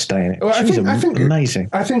Chewie's got to stay in it. Well, I think amazing.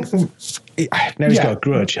 I think now he's got a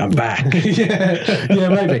grudge. I'm back. yeah,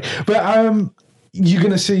 maybe. But you're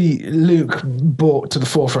going to see Luke brought to the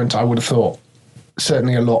forefront, I would have thought,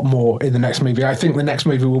 certainly a lot more in the next movie. I think the next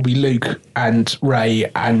movie will be Luke and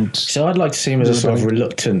Rey and... So I'd like to see him as a sort of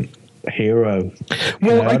reluctant hero.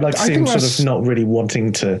 Well, I'd like to see him sort of not really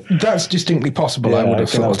wanting to... That's distinctly possible, I would have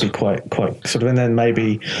thought. That would be quite sort of... And then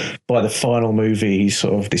maybe by the final movie, he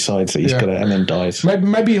sort of decides that he's got to... And then dies.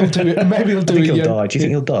 Maybe he'll do it. Maybe he'll do it. He'll die. Do you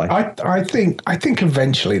think he'll die? I think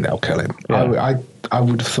eventually they'll kill him. Yeah. I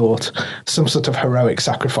would have thought some sort of heroic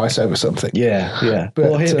sacrifice over something. Yeah.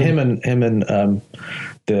 But him and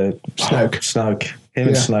the Snoke. Him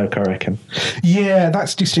and Snoke, I reckon. Yeah,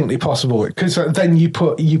 that's distinctly possible because then you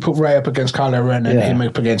put Rey up against Kylo Ren and him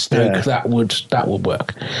up against Snoke. Yeah. That would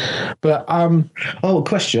work. But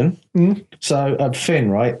question. So Finn,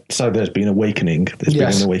 right? So there's been awakening. There's been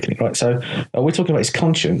an awakening, right? So are we talking about his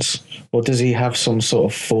conscience, or does he have some sort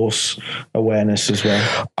of Force awareness as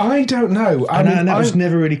well? I don't know. And that was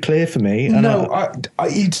never really clear for me.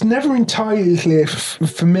 It's never entirely clear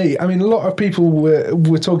for me. I mean, a lot of people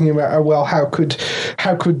were talking about,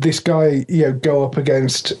 how could this guy go up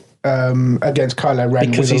against Kylo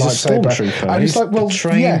Ren because with he's a lightsaber? Stormtrooper. And he's like,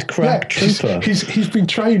 trained crack trooper. He's been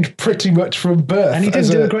trained pretty much from birth, and he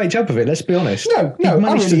didn't do a great job of it. Let's be honest. No, he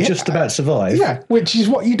managed to just about survive. Yeah, which is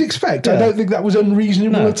what you'd expect. I don't think that was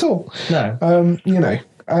unreasonable at all. No,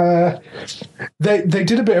 they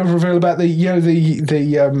did a bit of a reveal about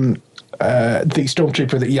the the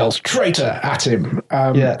stormtrooper that yells "traitor" at him.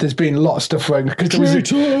 There's been a lot of stuff going because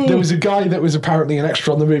there was a guy that was apparently an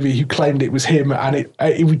extra on the movie who claimed it was him, and it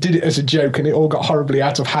did it as a joke, and it all got horribly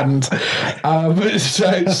out of hand. And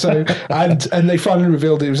they finally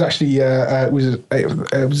revealed it was actually it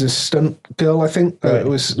was a stunt girl, I think. It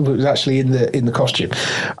was actually in the costume.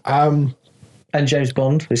 And James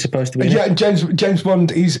Bond is supposed to be. Yeah, James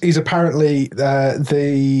Bond is apparently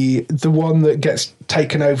the one that gets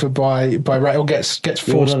taken over by Ray, or gets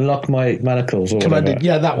forced. Unlock my manacles or commanded. whatever.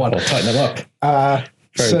 Yeah, that one. Or tighten them up.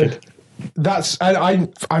 Very good. That's,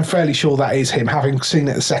 and I'm fairly sure that is him. Having seen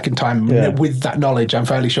it the second time with that knowledge, I'm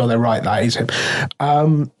fairly sure they're right. That is him.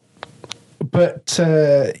 The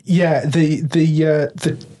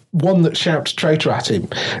one that shouts "traitor" at him.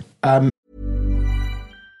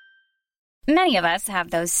 Many of us have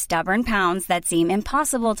those stubborn pounds that seem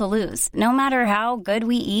impossible to lose, no matter how good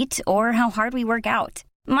we eat or how hard we work out.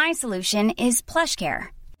 My solution is PlushCare.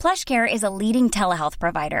 PlushCare is a leading telehealth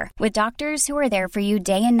provider with doctors who are there for you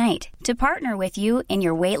day and night to partner with you in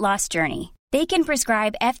your weight loss journey. They can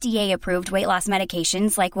prescribe FDA-approved weight loss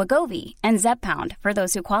medications like Wegovy and Zepbound for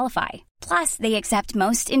those who qualify. Plus, they accept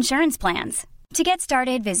most insurance plans. To get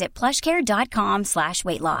started, visit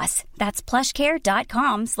plushcare.com/weightloss. That's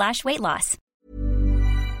plushcare.com/weightloss.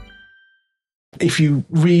 If you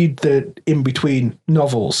read the in-between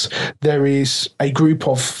novels, there is a group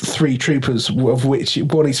of 3 troopers, of which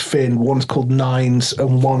one is Finn, one's called Nines,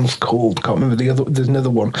 and one's called, can't remember the other, there's another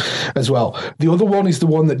one as well. The other one is the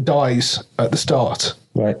one that dies at the start.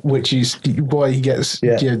 Right, which is why he gets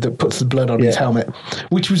that puts the blood on his helmet,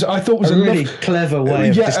 which was I thought was a really clever way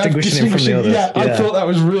of distinguishing him from the others. Yeah, I thought that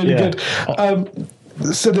was really good.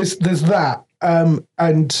 So there's that,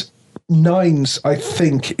 and Nines, I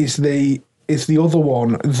think, is the other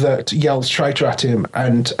one that yells "traitor" at him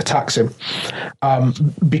and attacks him,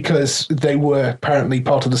 because they were apparently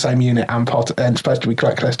part of the same unit and supposed to be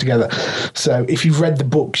quite close together. So if you've read the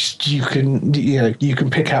books, you can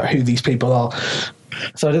pick out who these people are.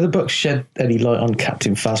 So did the book shed any light on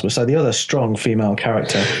Captain Phasma? So the other strong female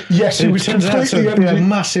character. Yes, it was turns out to be a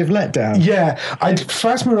massive letdown. Yeah,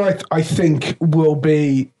 Phasma, I think, will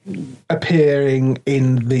be appearing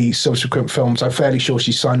in the subsequent films. I'm fairly sure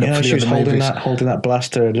she's signed up for the other movies. Holding that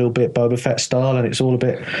blaster a little bit Boba Fett style, and it's all a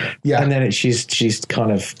bit. Yeah, and then she's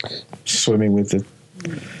kind of swimming with the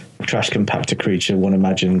trash compactor creature, one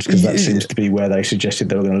imagines, because that seems to be where they suggested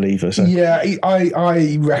they were going to leave her. So. Yeah,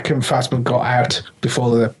 I reckon Phasma got out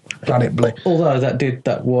before the planet blew. Although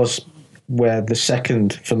that was where the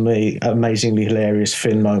second, for me, amazingly hilarious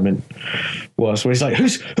Finn moment was, where he's like,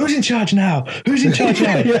 "Who's in charge now? Who's in charge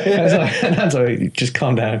now?" And I was like, "Just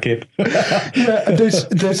calm down, kid."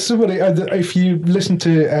 There's somebody. If you listen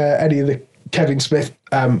to any of the Kevin Smith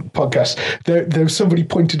podcast, there was somebody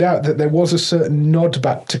pointed out that there was a certain nod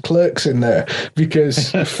back to Clerks in there,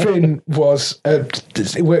 because Finn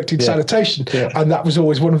worked in sanitation, and that was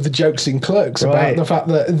always one of the jokes in Clerks about the fact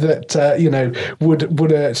that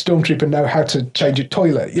would a stormtrooper know how to change a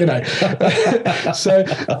toilet, so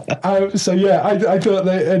I thought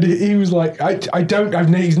that, and he was like,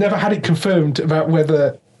 he's never had it confirmed about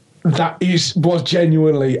whether that was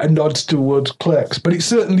genuinely a nod towards Clerks, but it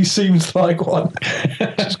certainly seems like one.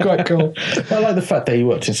 It's quite cool. I like the fact that he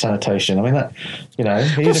worked in sanitation. I mean, that, he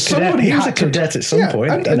was a cadet at some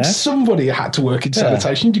point. And somebody had to work in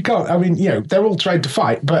sanitation. You can't, they're all trained to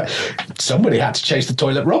fight, but somebody had to chase the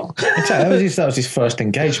toilet wrong. That was his first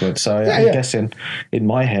engagement, so I'm guessing in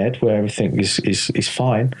my head, where everything is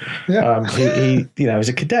fine, he was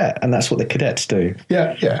a cadet, and that's what the cadets do.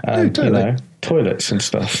 Totally. Toilets and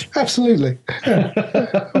stuff. Absolutely.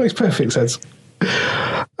 That makes perfect sense.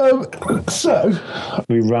 So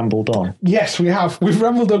we rambled on. Yes, we have. We've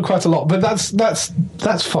rambled on quite a lot, but that's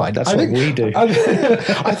fine. That's what we do.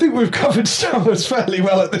 I think we've covered Star Wars fairly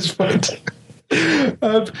well at this point.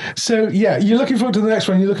 You're looking forward to the next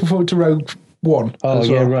one. You're looking forward to Rogue One. Oh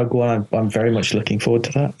yeah, Rogue One. I'm very much looking forward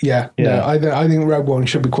to that. Yeah. No, I think Rogue One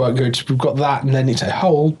should be quite good. We've got that, and then it's a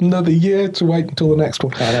whole another year to wait until the next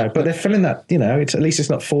one. I know, but they're filling that. It's at least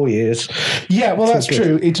it's not 4 years. Yeah, well, that's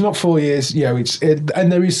true. It's not 4 years.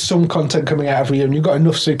 And there is some content coming out every year, and you've got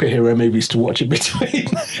enough superhero movies to watch in between.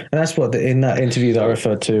 And that's what in that interview that I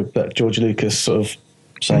referred to, that George Lucas sort of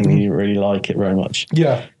saying he didn't really like it very much.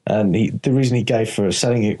 Yeah. And the reason he gave for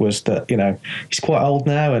selling it was that, he's quite old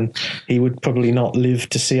now and he would probably not live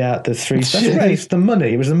to see out the 3 stuff. It's the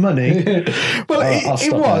money. It was the money. Well,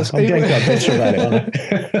 it was. I'm getting quite bitter about it, aren't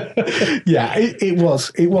I? Yeah, it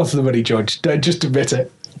was. It was the money, George. Don't just admit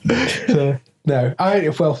it. No,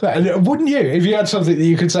 wouldn't you? If you had something that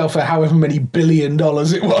you could sell for however many $1 billion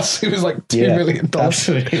it was like $2 million.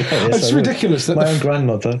 Absolutely. Yes, It's ridiculous. That my own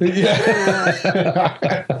grandmother.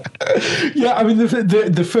 Yeah, yeah. I mean,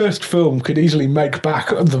 the first film could easily make back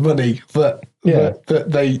the money that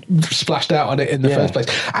they splashed out on it in the first place.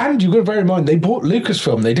 And you've got to bear in mind, they bought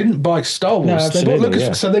Lucasfilm. They didn't buy Star Wars. No, they bought absolutely,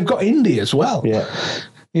 Lucasfilm, so they've got indie as well. Yeah.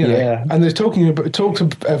 You know, and they're talk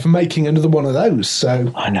of making another one of those.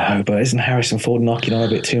 So I know, but isn't Harrison Ford knocking on a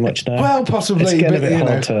bit too much now? Well, possibly. It's getting but, a bit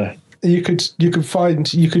hard to. You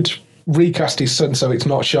could recast his son so it's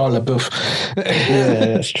not Shia LaBeouf. Yeah,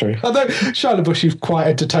 that's true. Although Shia LaBeouf is quite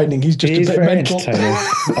entertaining. He's just a bit very mental.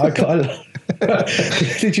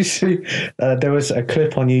 Did you see? There was a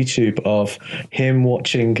clip on YouTube of him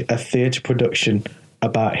watching a theatre production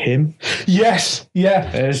about him. Yes, yeah,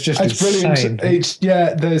 it's just brilliant.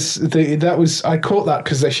 I caught that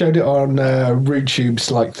because they showed it on RudeTube's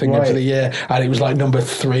thing of the year, and it was like number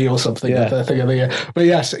 3 or something of the thing of the year. But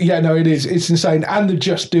yes, no, it's insane. And the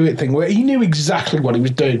Just Do It thing, where he knew exactly what he was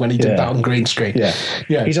doing when he did that on green screen. Yeah.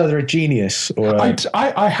 He's either a genius or I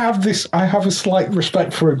have a slight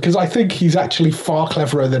respect for him because I think he's actually far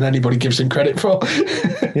cleverer than anybody gives him credit for.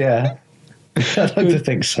 Yeah. I'd like to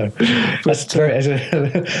think so. That's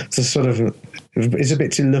it's a sort of. It's a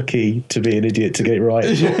bit too lucky to be an idiot to get it right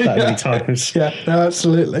that many times. Yeah, no,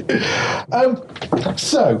 absolutely.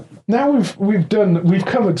 So now we've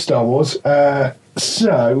covered Star Wars.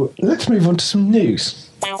 So let's move on to some news.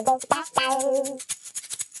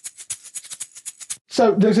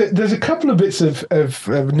 So there's a couple of bits of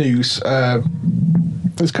news.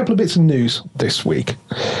 There's a couple of bits of news this week.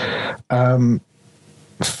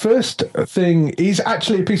 First thing is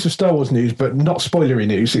actually a piece of Star Wars news, but not spoilery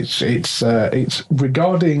news. It's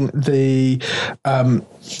regarding the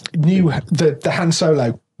the Han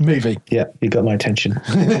Solo movie. Yeah, you got my attention.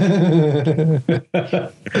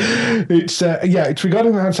 It's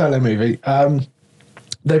regarding the Han Solo movie.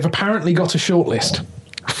 They've apparently got a shortlist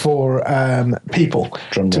for people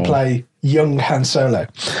to play young Han Solo.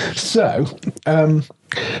 So.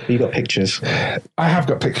 You got pictures? I have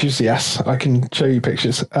got pictures, yes. I can show you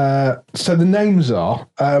pictures. So the names are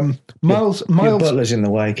Miles... Your butler's in the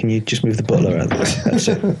way. Can you just move the butler out of the way? That's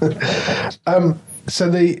it. So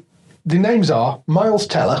the names are Miles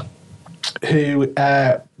Teller, who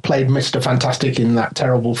played Mr. Fantastic in that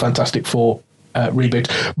terrible Fantastic Four reboot,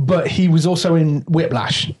 but he was also in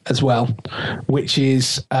Whiplash as well, which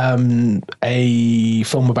is a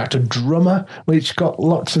film about a drummer which got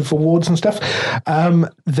lots of awards and stuff.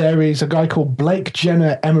 There is a guy called Blake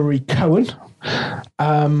Jenner Emery Cohen.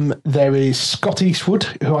 There is Scott Eastwood,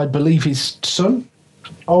 who I believe is son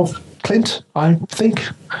of Clint, I think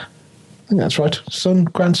that's right. Son,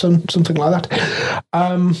 grandson, something like that.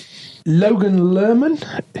 Logan Lerman,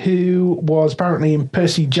 who was apparently in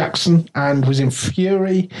Percy Jackson and was in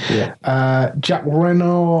Fury. Yeah. Jack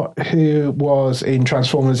Reno, who was in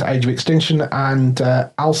Transformers Age of Extinction, and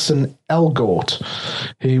Alson Elgort,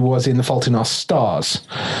 who was in The Fault in Our Stars.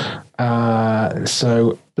 But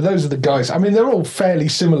those are the guys. I mean, they're all fairly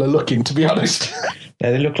similar looking, to be honest.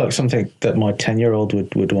 Yeah, they look like something that my 10-year-old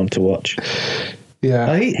would want to watch.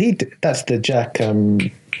 Yeah. That's the Jack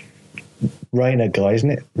Rayner guy,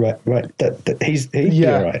 isn't it? Right. He'd be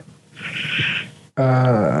all right.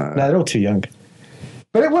 No, they're all too young.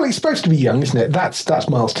 But he's supposed to be young, isn't it? That's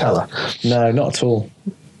Miles Teller. No, not at all.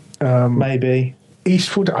 Maybe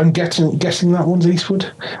Eastwood. I'm guessing that one's Eastwood.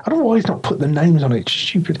 I don't know why he's not put the names on it. It's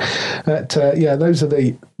stupid. But those are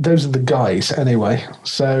the guys anyway.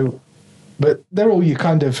 So. But they're all your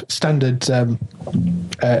kind of standard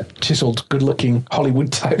chiseled, good-looking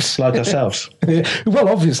Hollywood types. Like ourselves. Well,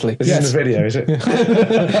 obviously. This isn't a video, is it?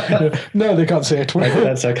 No, they can't see it.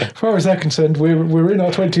 That's okay. As far as they're concerned, we're in our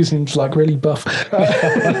 20s and really buff.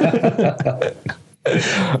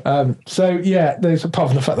 There's apart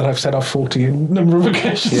from the fact that I've said I'm 40 in a number of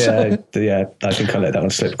occasions. Yeah, I think I let that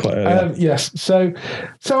one slip quite early. Yes, so I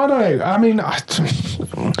don't know. I mean,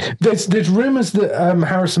 there's rumours that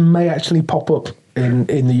Harrison may actually pop up in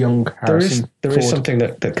the young Harrison. There is something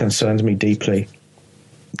that concerns me deeply.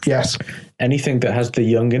 Yes. Anything that has the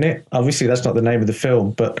young in it, obviously that's not the name of the film,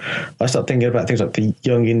 but I start thinking about things like the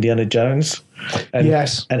young Indiana Jones. And,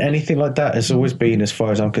 yes. And anything like that has always been, as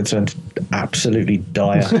far as I'm concerned, absolutely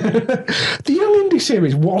dire. The Young Indy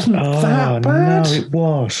series wasn't that bad. No, it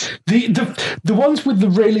was. The ones with the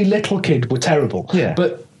really little kid were terrible. Yeah.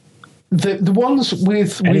 But The ones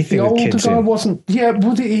with Anything the with older kids guy in. wasn't. Yeah,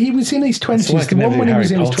 well, he was in his 20s. I The can never one when do he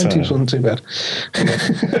was in Harry his Potter. 20s wasn't too bad.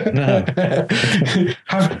 No.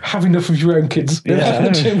 have enough of your own kids.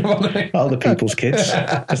 Yeah. Other people's kids.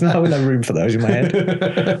 There's no room for those in my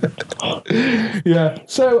head. Yeah.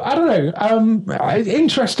 So I don't know.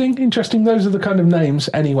 Interesting. Those are the kind of names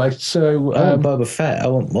anyway. So I want Boba Fett. I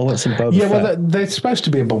want some Boba yeah, Fett. well, there's supposed to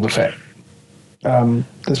be a Boba Fett.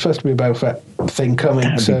 There's supposed to be a Boba Fett thing coming.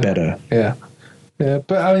 That'd so, be better. Yeah. Yeah,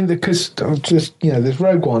 but I mean, because just there's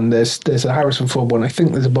Rogue One, there's a Harrison Ford one. I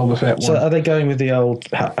think there's a Boba Fett one. So are they going with the old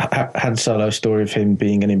Han Solo story of him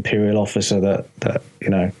being an Imperial officer that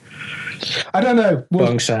I don't know.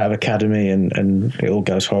 bunks out of academy and it all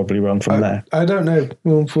goes horribly wrong from there? I don't know.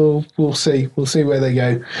 We'll see. We'll see where they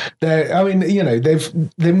go.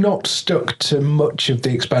 They've not stuck to much of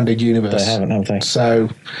the expanded universe. They haven't, have they? So,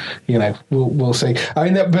 we'll see. I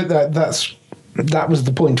mean, that was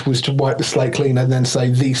the point, was to wipe the slate clean and then say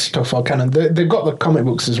these stuff are canon. They've got the comic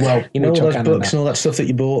books as well. You know, which all are those canon books now. and all that stuff that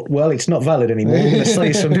you bought, well, it's not valid anymore. We're going to sell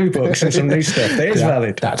you some new books and some new stuff. That is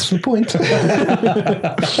valid. That's the point.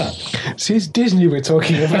 See, it's Disney we're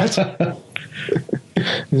talking about.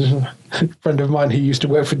 A friend of mine who used to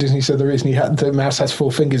work for Disney said the reason the mouse has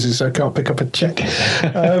 4 fingers is so I can't pick up a check.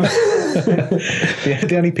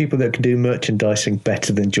 The only people that can do merchandising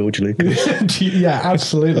better than George Lucas. Yeah,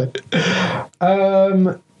 absolutely.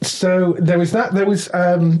 So there was that. There was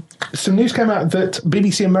some news came out that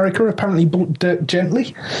BBC America apparently bought Dirk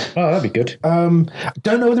Gently. Oh, that'd be good.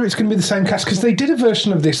 Don't know whether it's going to be the same cast, because they did a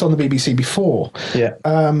version of this on the BBC before. Yeah.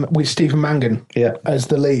 With Stephen Mangan. Yeah. As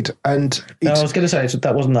the lead, and No, I was going to say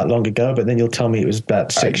that wasn't that long ago, but then you'll tell me it was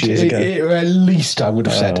about 6 years ago. At least I would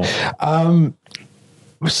have said.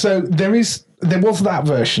 So there was that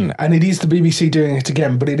version, and it is the BBC doing it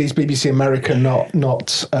again, but it is BBC America,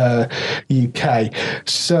 not UK.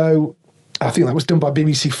 So I think that was done by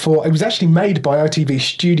BBC 4. It was actually made by ITV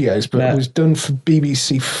Studios, but it was done for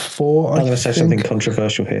BBC 4. I'm going to say something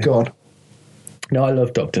controversial here. Go on. No, I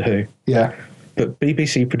love Doctor Who. Yeah. But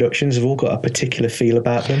BBC productions have all got a particular feel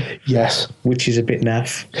about them. Yes. Which is a bit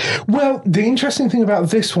naff. Well, the interesting thing about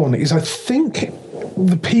this one is I think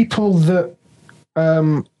the people that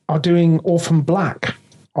are doing Orphan Black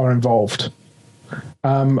are involved.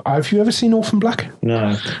 Have you ever seen Orphan Black?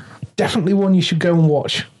 No. Definitely one you should go and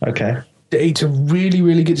watch. Okay. It's a really,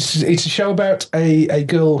 really good. It's a show about a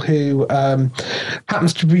girl who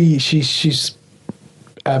happens to be she's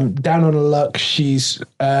down on her luck. She's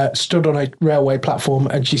stood on a railway platform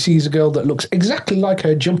and she sees a girl that looks exactly like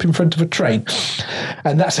her jump in front of a train,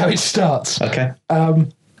 and that's how it starts. Okay.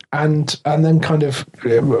 And then kind of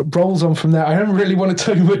rolls on from there. I don't really want to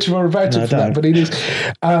tell you much more about it for that, but it is.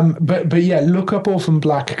 But yeah, look up Orphan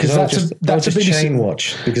Black, because that's a BBC chain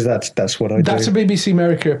watch, because that's what I do. That's a BBC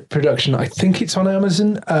America production. I think it's on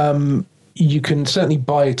Amazon. You can certainly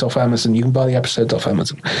buy it off Amazon. You can buy the episodes off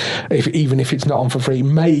Amazon, even if it's not on for free. It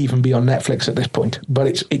may even be on Netflix at this point, but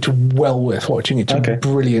it's well worth watching. It's a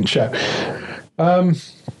brilliant show.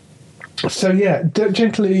 So yeah, Dirk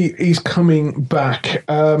Gently is coming back.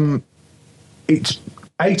 It's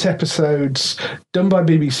 8 episodes, done by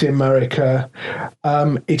BBC America.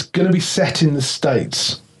 It's going to be set in the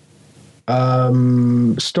States.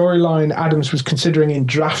 Storyline, Adams was considering in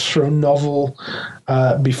drafts for a novel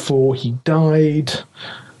before he died.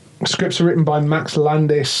 Scripts are written by Max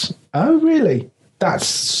Landis. Oh, really? That's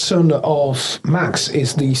son of... Max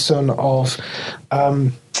is the son of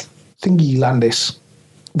Thingy Landis,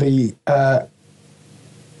 the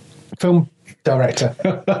film director.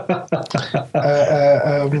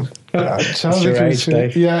 That's your age,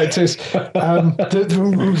 Dave. Yeah, it is.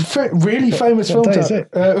 The really famous film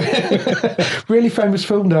really famous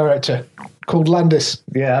film director called Landis.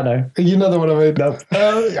 Yeah, I know. You know the one I mean? No.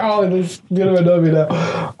 You don't know me now.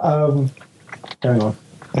 Hang on.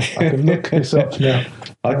 I can look this up now.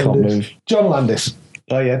 I can't move. John Landis.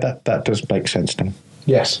 Oh, yeah, that does make sense then.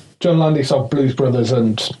 Yes. John Landis of Blues Brothers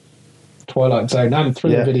and Twilight Zone and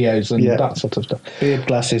Thriller videos and that sort of stuff. Beard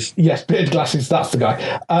glasses. Yes, beard glasses, that's the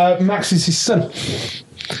guy. Max is his son.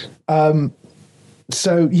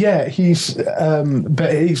 So, yeah, he's...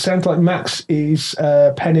 but it sounds like Max is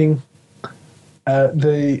penning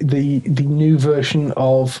the new version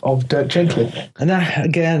of Dirk Gently. And that,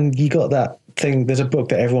 again, you got that thing. There's a book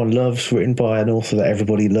that everyone loves, written by an author that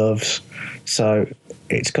everybody loves. So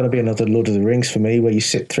it's got to be another Lord of the Rings for me, where you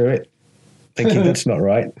sit through it thinking that's not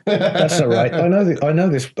right. That's not right. I know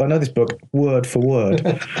this book word for word,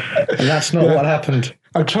 and that's not what happened.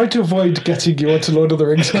 I tried to avoid getting you onto Lord of the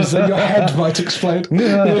Rings because then your head might explode.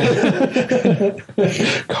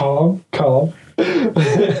 Calm.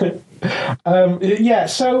 Yeah,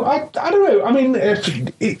 so I don't know. I mean,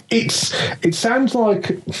 it sounds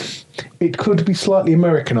like it could be slightly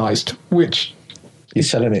Americanized, which. You're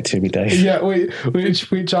selling it to me, Dave. Yeah,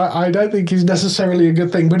 which I don't think is necessarily a good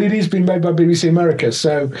thing, but it is being made by BBC America,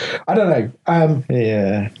 so I don't know.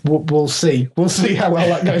 Yeah, we'll see. We'll see how well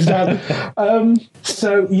that goes down.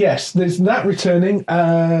 So yes, there's that returning.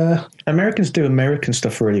 Americans do American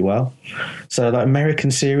stuff really well. So like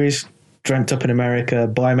American series, Dreamt Up in America,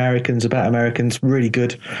 by Americans, about Americans, really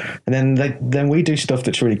good. And then we do stuff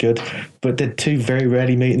that's really good, but the two very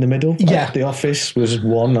rarely meet in the middle. Yeah, The Office was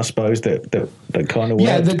one, I suppose, that kind of worked.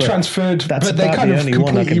 Yeah, they transferred, but they kind of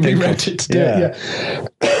completely rewrote it to do it. Yeah.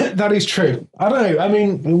 That is true. I don't know. I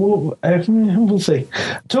mean, we'll see.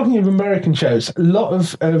 Talking of American shows, a lot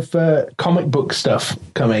of comic book stuff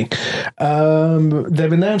coming.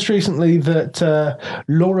 They've announced recently that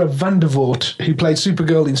Laura Vandervoort, who played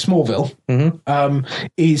Supergirl in Smallville,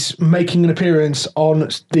 is making an appearance on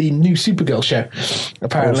the new Supergirl show,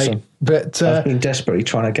 apparently. Awesome. But I've been desperately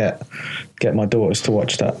trying to get my daughters to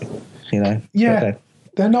watch that. Yeah.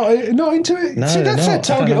 They're not into it. No, see, that's their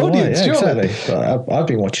target audience. Yeah, exactly. But I've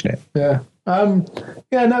been watching it. Yeah.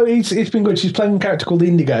 It's been good. She's playing a character called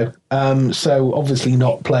Indigo. So obviously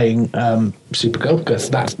not playing Supergirl because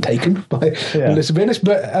that's taken by Melissa Benoist.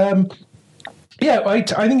 But I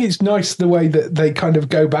think it's nice the way that they kind of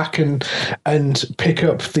go back and pick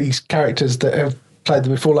up these characters that have played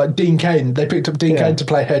them before, like Dean Cain. They picked up Dean Cain to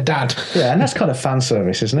play her dad. Yeah, and that's kind of fan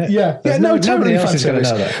service, isn't it? Yeah, totally fan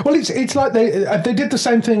service. Well, it's like they did the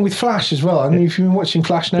same thing with Flash as well. I mean, if you've been watching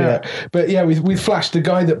Flash now, but yeah, with Flash, the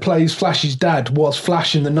guy that plays Flash's dad was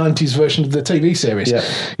Flash in the 90s version of the TV series.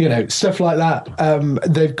 Yeah, stuff like that.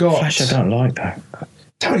 They've got Flash. I don't like that.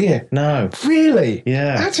 Don't you? No. Really?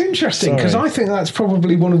 Yeah. That's interesting because I think that's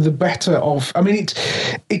probably one of the better of. I mean,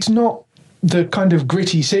 it's not the kind of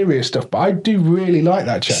gritty, serious stuff, but I do really like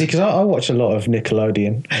that show. See, because I watch a lot of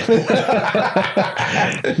Nickelodeon.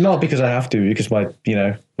 Not because I have to, because my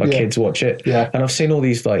kids watch it. Yeah. And I've seen all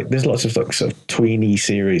these, there's lots of sort of tweeny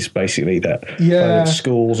series, basically, that at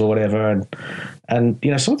schools or whatever, and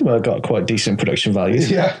some of them have got quite decent production values.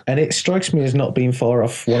 Yeah. And it strikes me as not being far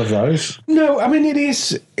off one of those. No, I mean, it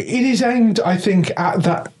is aimed, I think, at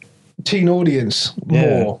that teen audience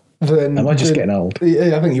more. Am I just getting old?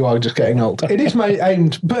 Yeah, I think you are just getting old. It is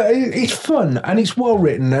aimed, but it's fun and it's well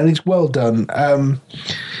written and it's well done.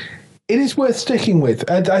 It is worth sticking with.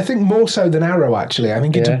 I think more so than Arrow, actually. I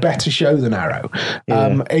think it's a better show than Arrow,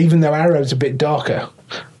 even though Arrow's a bit darker.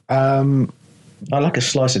 I like a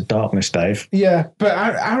slice of darkness, Dave. Yeah, but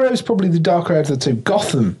Arrow's probably the darker out of the two.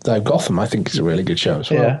 Gotham, I think is a really good show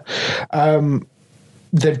as well. Yeah.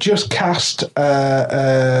 They've just cast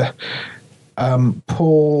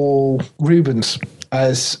Paul Rubens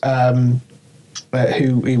as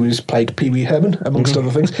who he was played Pee Wee Herman amongst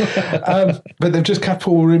other things, but they've just cast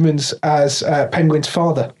Paul Rubens as Penguin's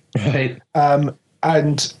father, right?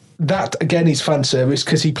 And that again is fan service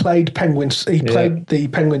because he played Penguin's. He played the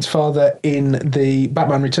Penguin's father in the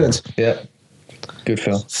Batman Returns. Yeah. Good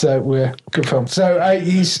film. Good film. So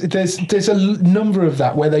there's a number of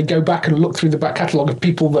that where they go back and look through the back catalogue of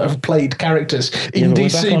people that have played characters in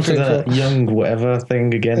DC. We're back onto the young whatever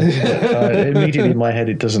thing again. Immediately in my head,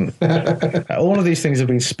 it doesn't. All of these things have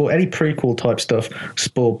been spoiled. Any prequel type stuff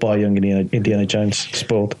spoiled by young Indiana Jones.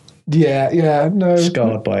 Spoiled. Yeah, no.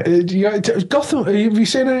 Scarred by it. Gotham. Have you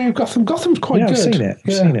seen any of Gotham? Gotham's quite good. I've seen it.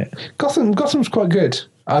 I've seen it. Gotham's quite good.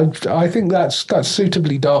 I think that's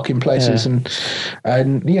suitably dark in places, and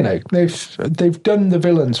they've done the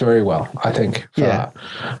villains very well. I think for that.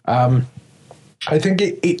 I think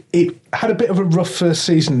it had a bit of a rough first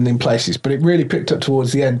season in places, but it really picked up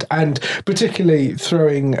towards the end, and particularly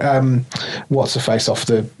throwing what's her face off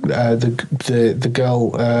the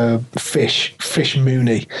girl Fish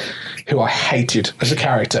Mooney, who I hated as a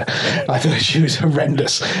character. I thought she was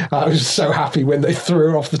horrendous. I was so happy when they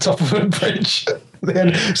threw her off the top of a bridge.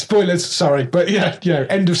 Then spoilers, sorry, but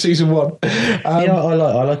end of season 1. I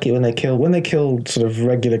like it when they kill sort of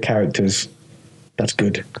regular characters. That's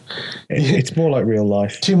good. It's more like real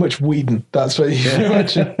life. Too much Whedon. That's what you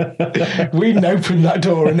imagine. Whedon opened that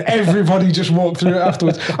door and everybody just walked through it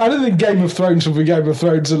afterwards. I don't think Game of Thrones will be Game of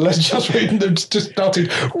Thrones unless Joss Whedon just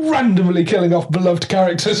started randomly killing off beloved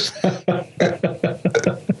characters.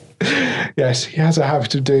 Yes, he has a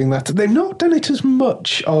habit of doing that. They've not done it as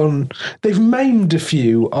much on. They've maimed a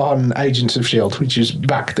few on Agents of S.H.I.E.L.D., which is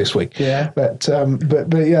back this week. Yeah, but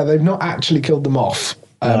yeah, they've not actually killed them off.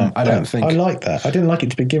 I don't think. I like that. I didn't like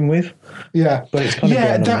it to begin with. Yeah, but it's kind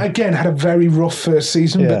of that again had a very rough first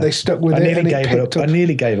season, but they stuck with it. I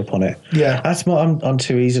nearly gave up on it. Yeah, that's what I'm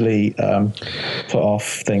too easily put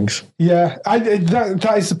off things. Yeah,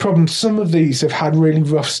 that is the problem. Some of these have had really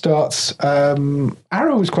rough starts.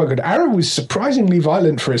 Arrow was quite good. Arrow was surprisingly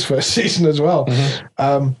violent for his first season as well,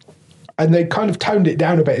 and they kind of toned it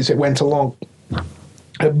down a bit as it went along.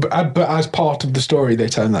 But as part of the story, they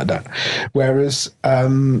toned that down. Whereas, I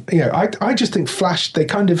just think Flash, they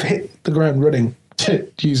kind of hit the ground running, to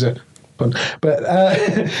use a pun. But,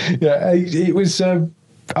 it was...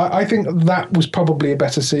 I think that was probably a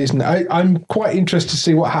better season. I'm quite interested to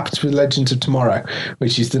see what happens with Legends of Tomorrow,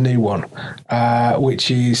 which is the new one,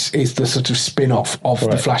 which is the sort of spin-off of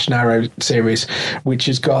the Flash and Arrow series, which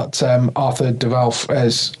has got Arthur Duval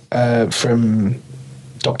as from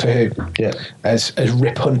Doctor Who, as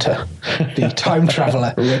Rip Hunter, the time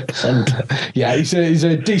traveller. Rip Hunter. Yeah, he's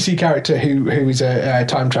a DC character who is a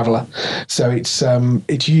time traveller. So it's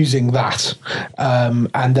using that,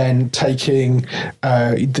 and then taking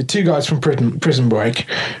the two guys from Prison Break.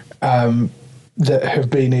 That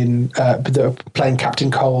have been in that are playing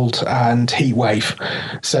Captain Cold and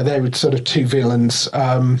Heatwave. So they were sort of two villains.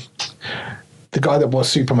 The guy that was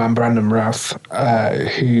Superman, Brandon Routh,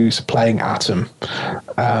 who's playing Atom,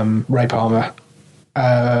 Ray Palmer.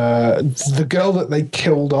 The girl that they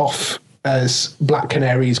killed off as Black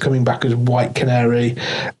Canary is coming back as White Canary,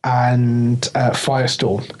 and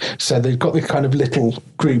Firestorm. So they've got this kind of little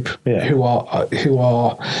group who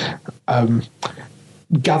are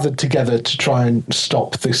gathered together to try and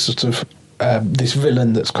stop this sort of this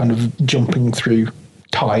villain that's kind of jumping through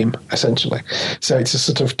time, essentially. So it's a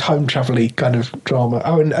sort of time travel-y kind of drama.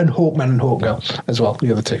 Oh, and Hawkman and Hawkgirl as well,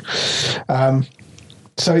 the other two.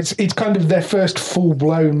 So it's kind of their first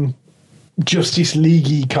full-blown Justice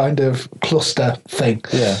League-y kind of cluster thing.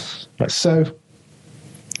 Yeah. So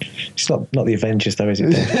it's not the Avengers, though, is it?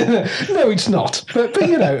 No, it's not. But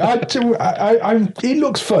it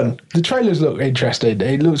looks fun. The trailers look interesting.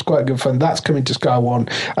 It looks quite good fun. That's coming to Sky One,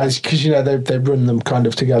 because they run them kind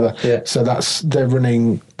of together. Yeah. So they're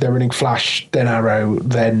running Flash, then Arrow,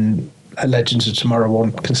 then Legends of Tomorrow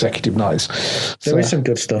on consecutive nights. There is some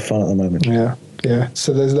good stuff on at the moment. Yeah. Yeah,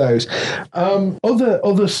 so there's those.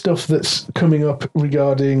 Other stuff that's coming up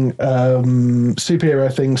regarding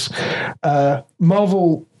superhero things.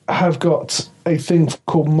 Marvel have got a thing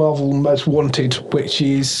called Marvel Most Wanted, which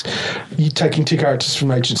is you taking two characters from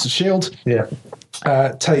Agents of S.H.I.E.L.D. Yeah.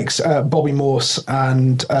 Takes Bobby Morse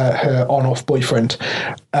and her on-off boyfriend,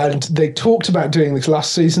 and they talked about doing this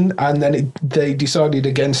last season, and then they decided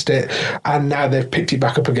against it, and now they've picked it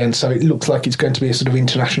back up again. So it looks like it's going to be a sort of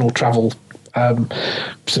international travel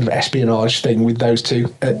sort of espionage thing with those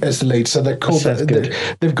two as the lead. So they've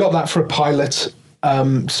got that for a pilot.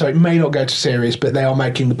 So it may not go to series, but they are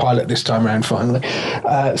making the pilot this time around finally.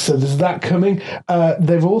 So there's that coming.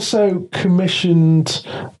 They've also commissioned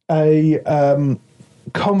a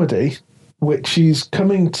comedy, which is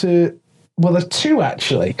coming to... Well, there's two,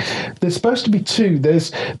 actually. There's supposed to be two.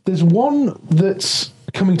 There's one that's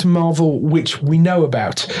coming to Marvel, which we know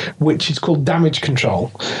about, which is called Damage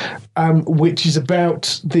Control, which is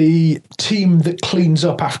about the team that cleans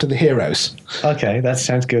up after the heroes. Okay, that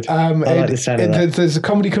sounds good. I like the sound of that. There's a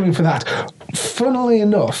comedy coming for that. Funnily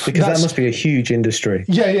enough... Because that must be a huge industry.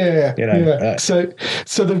 Yeah. So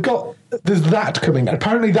there's that coming.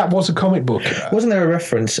 Apparently that was a comic book. Wasn't there a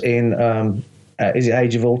reference in, is it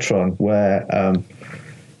Age of Ultron, where...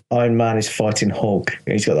 Iron Man is fighting Hulk.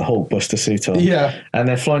 He's got the Hulk Buster suit on. Yeah. And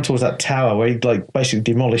they're flying towards that tower where he basically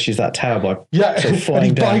demolishes that tower by sort of and flying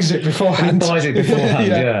he down. buys it beforehand.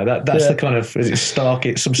 That's the kind of, is it Stark?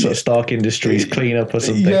 It's some sort of Stark Industries cleanup or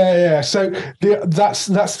something. Yeah. So that's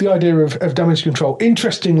the idea of Damage Control.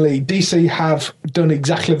 Interestingly, DC have done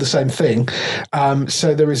exactly the same thing.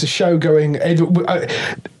 So there is a show going.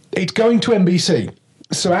 It's going to NBC.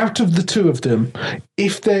 So out of the two of them,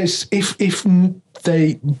 if they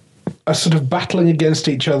are sort of battling against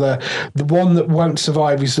each other, the one that won't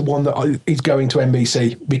survive is the one that is going to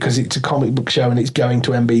NBC, because it's a comic book show and it's going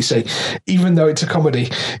to NBC, even though it's a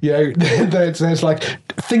comedy. There's like,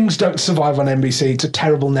 things don't survive on NBC. It's a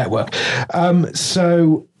terrible network.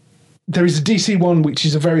 So there is a DC one which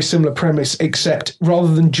is a very similar premise, except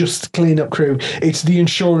rather than just the cleanup crew, it's the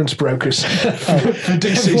insurance brokers for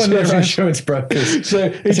DC. Everyone loves insurance brokers.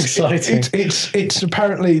 So it's exciting. It's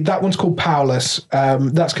apparently, that one's called Powerless.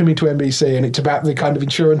 That's coming to NBC, and it's about the kind of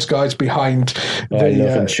insurance guys behind. I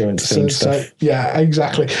love insurance stuff. Yeah,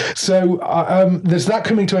 exactly. So there's that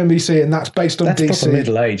coming to NBC, and that's based on That's DC. proper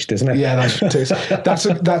middle-aged, isn't it? Yeah,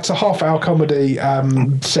 that's a half-hour comedy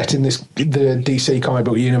set in the DC comic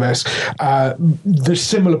book universe. The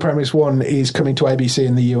similar premise one is coming to ABC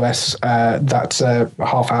in the US. That's a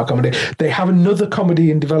half-hour comedy. They have another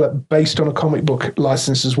comedy in develop based on a comic book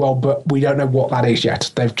license as well, but we don't know what that is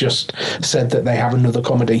yet. They've just said that they have another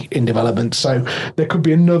comedy in development, so there could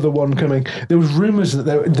be another one coming. There was rumours that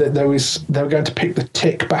they were going to pick The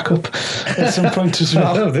Tick back up at some point as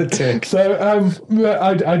well. I love The Tick. So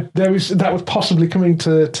that was possibly coming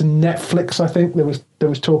to Netflix. I think there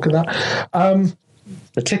was talk of that.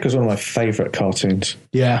 The Tick was one of my favourite cartoons.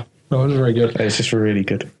 Yeah, that was very good. It's just really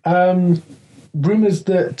good. Rumours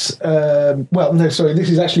that this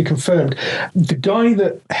is actually confirmed. The guy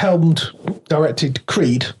that directed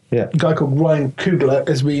Creed, a guy called Ryan Coogler,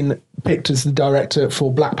 has been picked as the director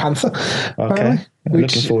for Black Panther. Okay.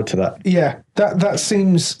 Looking forward to that. Yeah, that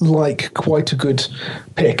seems like quite a good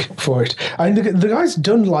pick for it. I mean, the guy's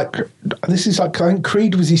done I think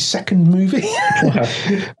Creed was his second movie.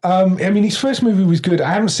 Wow. His first movie was good.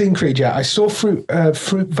 I haven't seen Creed yet. I saw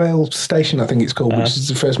Fruitvale Station, I think it's called, which is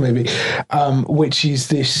the first movie, which is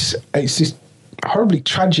this horribly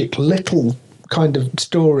tragic little kind of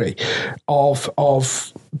story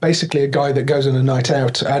of basically a guy that goes on a night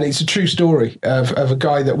out, and it's a true story of a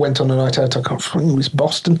guy that went on a night out. I can't remember, it was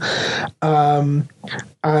Boston, and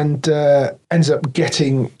ends up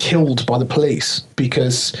getting killed by the police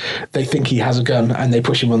because they think he has a gun, and they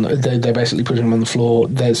push him on. They basically put him on the floor.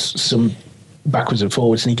 There's some backwards and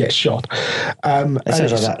forwards, and he gets shot. It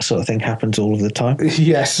sounds like that sort of thing happens all of the time.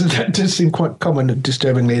 Yes, that does seem quite common,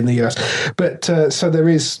 disturbingly, in the US. But so there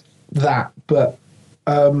is that, but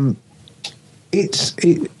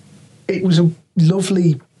it was a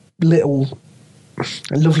lovely little.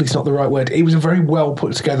 Lovely's not the right word. It was a very well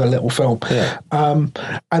put together little film. Yeah. And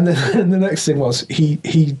then the next thing was he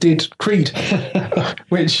did Creed,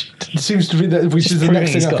 which seems to be the next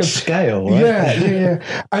thing. He's got scale, right?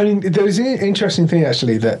 Yeah. I mean, there's an interesting thing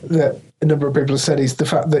actually that a number of people have said is the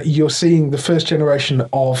fact that you're seeing the first generation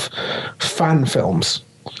of fan films.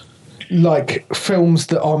 Like films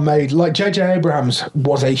that are made, like J.J. Abrams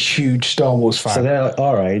was a huge Star Wars fan. So they're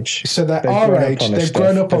our age. They've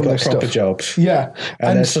grown up on this stuff. Proper jobs. Yeah,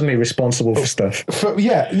 and they're suddenly responsible for stuff. But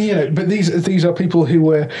these are people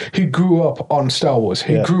who grew up on Star Wars,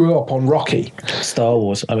 who grew up on Rocky. Star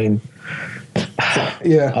Wars. I mean,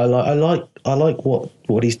 yeah, I like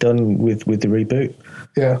what he's done with the reboot.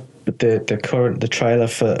 Yeah, but the trailer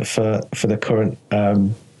for the current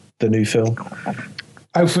the new film.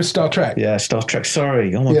 Oh, for Star Trek? Yeah, Star Trek.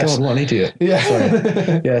 Sorry. Oh, my God, what an idiot. Yeah.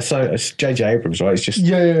 Sorry. Yeah, so it's J.J. Abrams, right? It's just...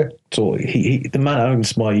 Yeah. So the man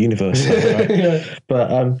owns my universe. Right? Yeah.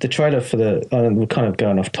 But the trailer for we're kind of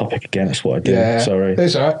going off topic again. That's what I do. Yeah. Sorry.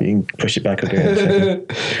 That's all right. You can push it back again in a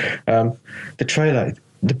second. The trailer...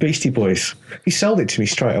 The Beastie Boys. He sold it to me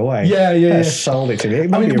straight away. Yeah. Sold it to me.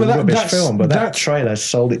 It might be a rubbish film, but that trailer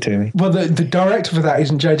sold it to me. Well, the director for that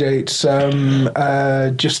isn't JJ. It's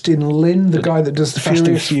Justin Lin, the guy that does the Fast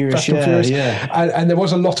and Furious. Yeah. And there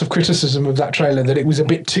was a lot of criticism of that trailer that it was a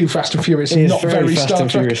bit too Fast and Furious and not very Star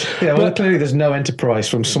Trek. Yeah, well, clearly there's no Enterprise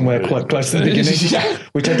from somewhere quite close to the beginning,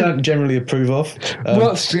 which I don't generally approve of.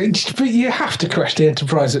 But you have to crash the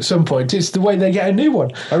Enterprise at some point. It's the way they get a new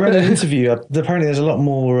one. I read an interview. Apparently there's a lot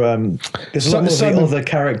more there's a lot more of the other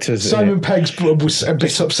characters. Simon Pegg's was a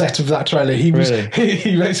bit upset of that trailer. He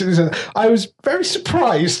basically said, I was very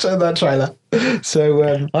surprised at that trailer.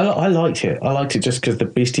 So I liked it. I liked it just because the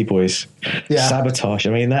Beastie Boys sabotage. I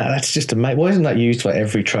mean, that's just amazing. Why isn't that used for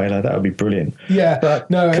every trailer? That would be brilliant. Yeah,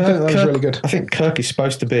 but no, I think that was really good. I think Kirk is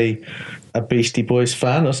supposed to be a Beastie Boys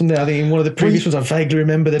fan or something. I think in one of the previous ones, I vaguely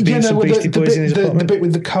remember there being some Beastie Boys in his apartment. The bit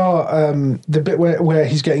with the car, the bit where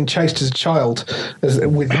he's getting chased as a child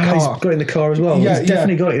with the car. He's got it in the car as well. He's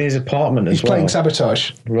definitely got it in his apartment as well. He's playing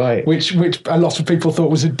Sabotage, right? Which a lot of people thought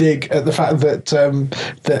was a dig at the fact that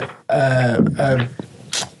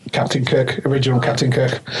Captain Kirk, original Captain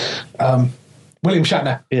Kirk, William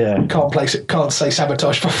Shatner, can't say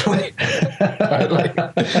sabotage properly.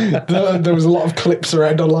 There was a lot of clips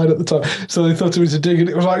around online at the time, so they thought it was a dig, and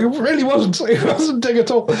it was like, it really wasn't. It wasn't a dig at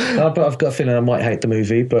all. But I've got a feeling I might hate the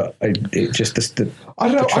movie, but it just the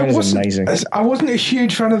trailer's amazing. I wasn't a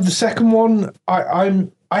huge fan of the second one. I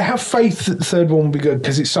have faith that the third one will be good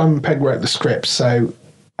because it's Simon Pegg wrote the script, so.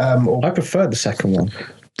 Or I preferred the second one.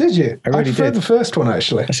 did you? I really preferred did. the first one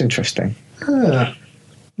actually. That's interesting. Ah,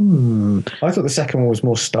 I thought the second one was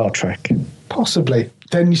more Star Trek. possibly.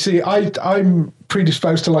 Then you see, I'm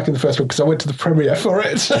predisposed to liking the first one because I went to the premiere for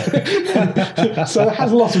it, so I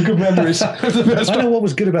had lots of good memories of the first I one. know what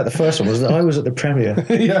was good about the first one was that I was at the premiere.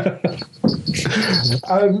 Yeah.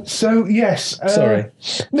 So yes. Sorry.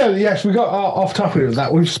 No. Yes, we got off topic of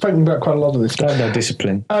that. We've spoken about quite a lot of this I stuff. have no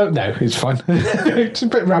discipline. Oh no, it's fine. It's a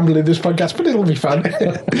bit rambling this podcast, but it'll be fun.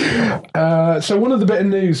 So one of the bit of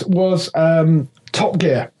news was Top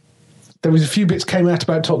Gear. There was a few bits came out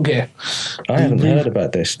about Top Gear. I haven't heard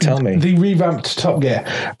about this. Tell me. The revamped Top Gear.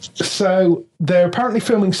 So they're apparently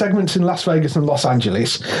filming segments in Las Vegas and Los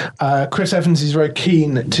Angeles. Chris Evans is very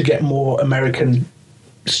keen to get more American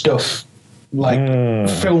stuff, like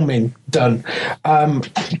filming done,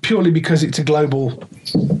 purely because it's a global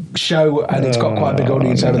show and it's got quite a big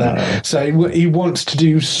audience over there. So he wants to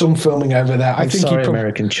do some filming over there. I think Sorry,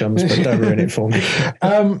 American chums, but don't ruin it for me.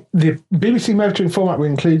 The BBC motoring format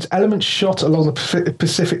includes elements shot along the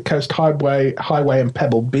Pacific Coast Highway and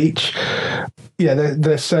Pebble Beach. Yeah,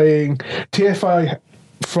 they're saying TFI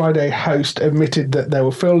Friday host admitted that there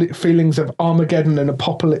were feelings of Armageddon and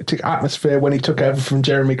apocalyptic atmosphere when he took over from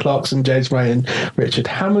Jeremy Clarkson, James May and Richard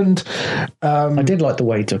Hammond. I did like the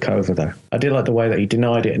way he took over, though. I did like the way that he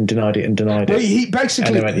denied it and denied it and denied it. Well, he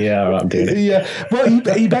basically... And they went, yeah, all right, I'm doing it. Yeah, well,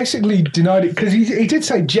 he basically denied it because he did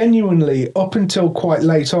say genuinely up until quite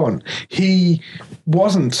late on, he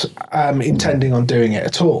wasn't intending on doing it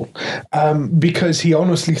at all because he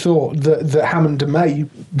honestly thought that Hammond and May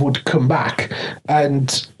would come back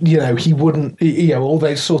and, you know, he wouldn't, you know, all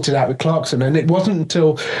they sorted out with Clarkson. And it wasn't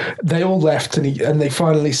until they all left and they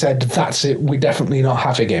finally said, that's it, we're definitely not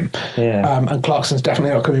having him. Yeah. And Clarkson's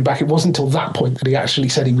definitely not coming back. It wasn't until that point that he actually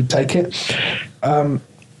said he would take it.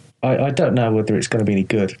 I don't know whether it's going to be any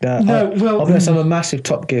good. Now, well, I'll be honest, I'm a massive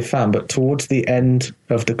Top Gear fan, but towards the end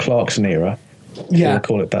of the Clarkson era, if you want to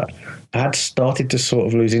call it that, I had started to sort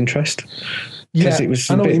of lose interest. Yeah, it was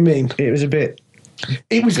I know what you mean. It was a bit...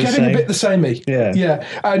 It was getting a bit the samey. Yeah.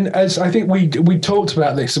 And as I think we talked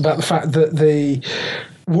about this, about the fact that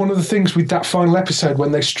one of the things with that final episode,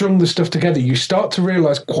 when they strung the stuff together, you start to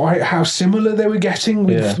realise quite how similar they were getting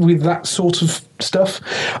with that sort of stuff.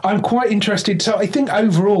 I'm quite interested. So I think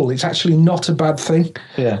overall it's actually not a bad thing.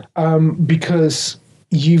 Yeah. Because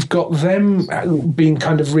you've got them being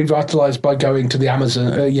kind of revitalised by going to the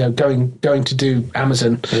Amazon, going to do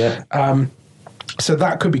Amazon. Yeah. So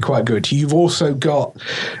that could be quite good. You've also got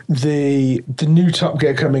the new Top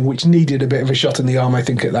Gear coming, which needed a bit of a shot in the arm, I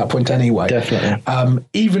think, at that point anyway. Definitely.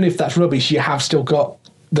 Even if that's rubbish, you have still got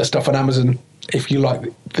the stuff on Amazon, if you like.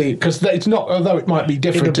 Because it's not, although it might be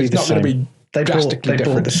different, it's not going to be drastically different.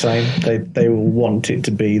 They bought the same. They will want it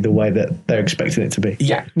to be the way that they're expecting it to be.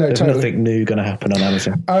 Yeah, no, There's totally. nothing new going to happen on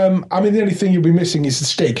Amazon. I mean, the only thing you'll be missing is the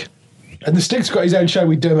Stig. And the Stig's got his own show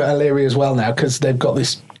with Dermot O'Leary as well now, because they've got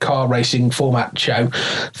this car racing format show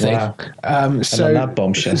thing. Wow. And on that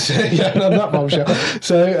bombshell. Yeah, on that bombshell.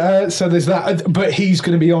 So there's that. But he's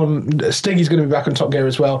going to be on, Stig is going to be back on Top Gear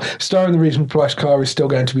as well. Starring the Reasonable Price car is still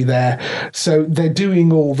going to be there. So they're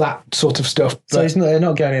doing all that sort of stuff. So they're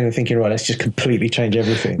not going in and thinking, right, let's just completely change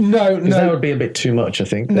everything. No. That would be a bit too much, I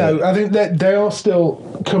think. No, I think that they are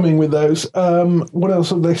still coming with those. What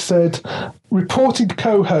else have they said? Reported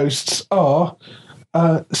co-hosts are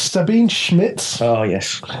Sabine Schmitz. Oh,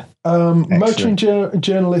 yes. Motoring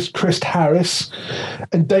journalist Chris Harris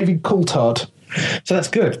and David Coulthard. So that's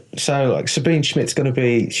good. So like Sabine Schmidt's going to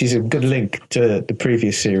be, she's a good link to the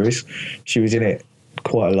previous series. She was in it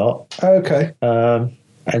quite a lot. Okay.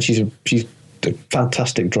 And she's a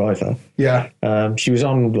fantastic driver. Yeah. She was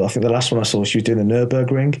on, I think the last one I saw, she was doing the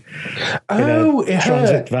Nürburgring. Oh, her.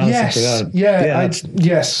 Yes.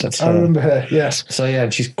 Yes. I remember her. Yes. So yeah,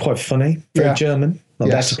 she's quite funny. Very German.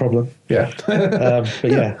 That's a problem. Yeah. But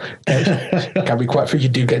yeah. Can be quite funny. You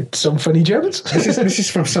do get some funny Germans. This is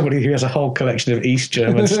from somebody who has a whole collection of East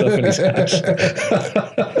German stuff in his house.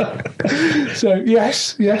 So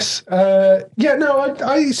yes. It's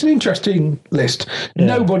an interesting list. Yeah.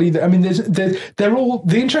 Nobody, I mean, they're all,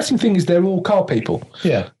 the interesting thing is they're all car people.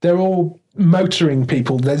 Yeah. They're all motoring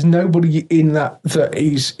people. There's nobody in that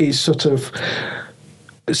is sort of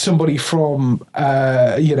somebody from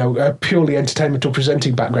a purely entertainment or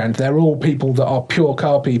presenting background. They're all people that are pure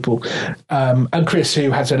car people. And Chris,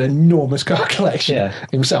 who has an enormous car collection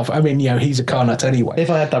himself. I mean, he's a car nut anyway. If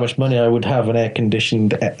I had that much money, I would have an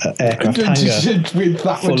air-conditioned aircraft hangar with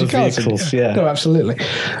that full of vehicles. Yeah, no, absolutely.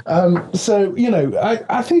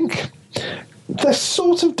 I think they're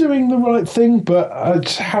sort of doing the right thing, but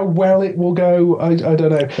how well it will go, I don't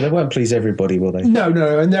know. But they won't please everybody, will they? No,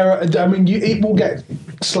 and it will get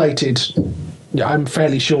slated. Yeah, I'm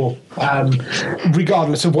fairly sure.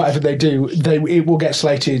 Regardless of whatever they do, it will get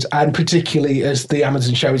slated, and particularly as the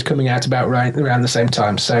Amazon show is coming out about around the same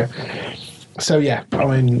time. So yeah, I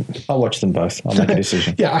mean, I'll watch them both. I'll make a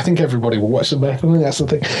decision. Yeah, I think everybody will watch them both. I think that's the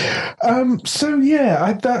thing. So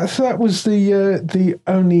yeah, that was the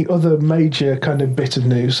only other major kind of bit of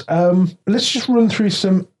news. Let's just run through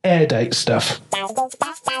some air date stuff.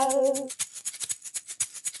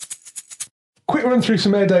 Quick run through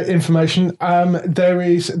some air date information. There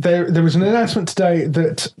was an announcement today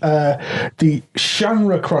that the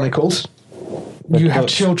Shanra Chronicles. You have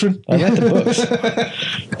children. I read the books.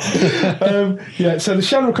 So the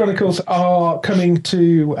Shanra Chronicles are coming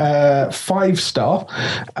to 5-star.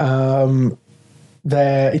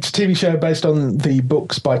 It's a TV show based on the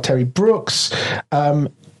books by Terry Brooks.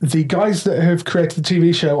 The guys that have created the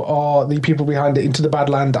TV show are the people behind it, Into the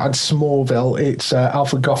Badland and Smallville. It's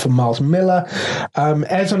Alfred Goff and Miles Miller.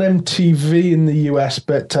 Airs on MTV in the US,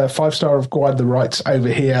 but 5-star have acquired the rights over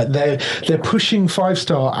here. They're pushing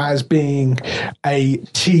 5-star as being a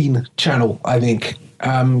teen channel, I think,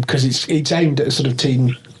 because it's aimed at a sort of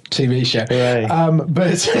teen TV show. Right.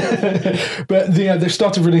 But they've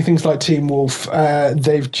started running things like Teen Wolf.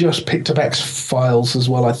 They've just picked up X-Files as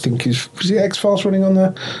well, I think. Was the X-Files running on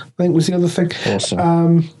there? I think was the other thing.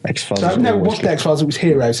 Awesome. X-Files. No, it wasn't X-Files, it was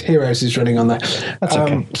Heroes. Heroes is running on there. That's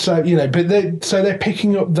okay. So they're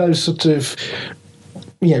picking up those sort of,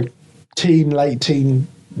 late teen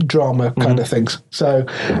drama kind of things. So,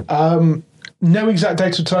 no exact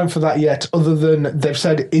date or time for that yet, other than they've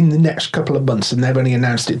said in the next couple of months, and they've only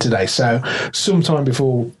announced it today. So sometime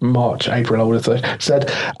before March, April, I would have said.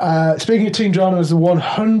 Speaking of teen drama, as the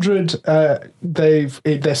 100,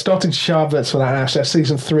 they're starting to show adverts for that now. So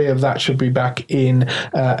season 3 of that should be back in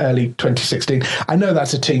early 2016. I know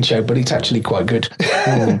that's a teen show, but it's actually quite good.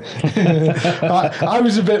 I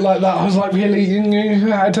was a bit like that. I was like, really?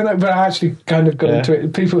 I don't know, but I actually kind of got into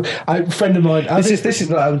it. A friend of mine. This is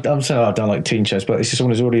what I'm saying. I don't like teen shows, but this is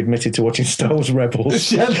someone who's already admitted to watching Star Wars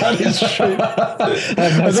Rebels. Yeah, that is true.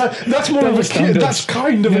 That's more of a kid. That's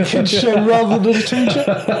kind of a kid's show rather than a teen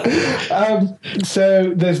show.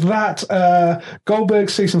 So there's that. Goldberg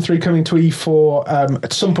season 3 coming to E4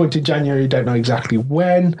 at some point in January. Don't know exactly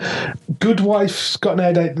when. Good Wife's got an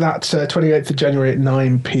air date. That's 28th of January at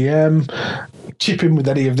 9 p.m. Chip in with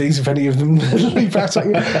any of these if any of them leap out at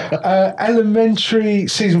you. Elementary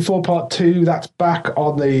season 4 part 2, that's back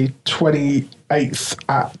on the 28th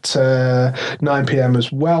at 9 p.m.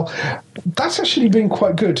 as well. That's actually been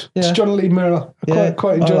quite good. Yeah. It's John Lee Miller. I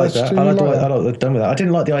quite enjoy like that. I like what they've done with that. I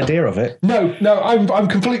didn't like the idea of it. No, I'm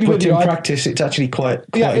completely but with you. in practice, it's actually quite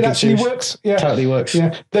yeah, it actually series. works. Yeah, totally works.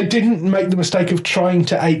 Yeah, they didn't make the mistake of trying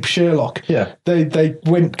to ape Sherlock. Yeah, they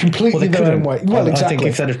went completely their own way. Well, exactly. I think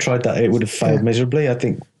if they'd have tried that, it would have failed miserably. I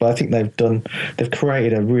think they've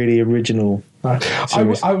created a really original.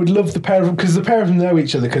 I would love the pair of them, because the pair of them know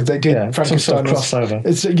each other, because they did Frankenstein. Some sort of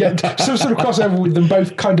crossover. Some sort of crossover with them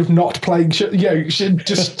both kind of not playing.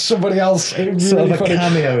 Just somebody else. Really sort of funny. a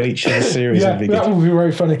cameo in each of the series. Yeah, would be good. that would be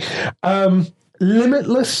very funny.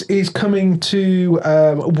 Limitless is coming to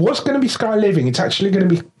what's going to be Sky Living. It's actually going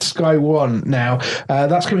to be Sky One now.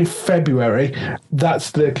 That's coming February.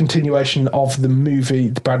 That's the continuation of the movie,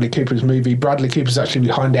 the Bradley Cooper's movie. Bradley Cooper's actually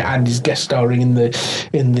behind it and is guest starring in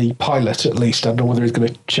the pilot, at least. I don't know whether he's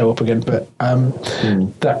going to show up again, but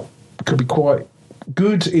that could be quite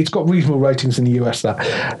good. It's got reasonable ratings in the US.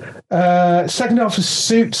 That second half of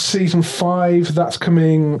Suits season 5, that's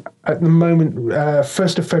coming at the moment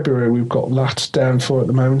 1st of February. We've got that down for at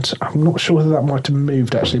the moment. I'm not sure whether that might have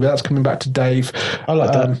moved actually, but that's coming back to Dave. I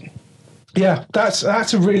like that. Yeah, that's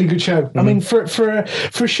a really good show. I mean, for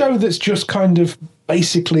a show that's just kind of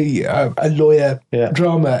basically a lawyer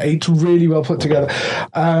drama, it's really well put together.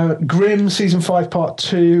 Grimm season 5 part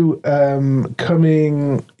 2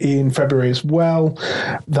 coming in February as well.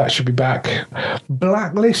 That should be back.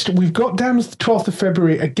 Blacklist, we've got down to the 12th of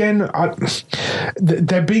February. Again,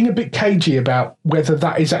 they're being a bit cagey about whether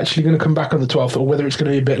that is actually going to come back on the 12th or whether it's going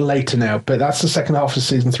to be a bit later now, but that's the second half of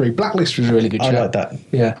season 3. Blacklist was a really good show. I like that.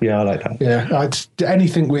 Yeah, I like that. Yeah,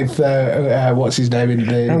 anything with what's his name in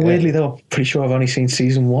the... weirdly though, I'm pretty sure I've only seen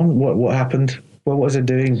season 1. What happened? What was it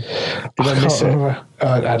doing? Did I miss it?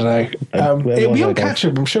 I don't know. It'll be on catch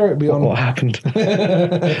up. I'm sure it'll be on. What happened?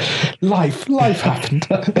 Life happened.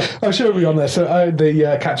 I'm sure it'll be on there. So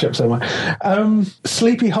the catch up somewhere.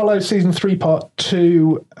 Sleepy Hollow season 3 part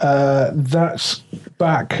 2. That's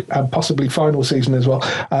back, and possibly final season as well.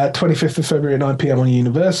 25th of February at 9 p.m. on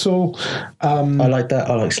Universal. I like that.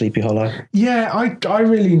 I like Sleepy Hollow. Yeah, I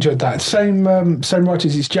really enjoyed that. Same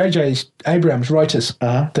writers. It's J.J. Abrams writers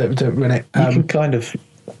that run it. You can kind of...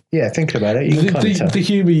 Yeah, thinking about it, you can kind of tell. The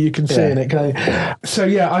humour you can see in it. So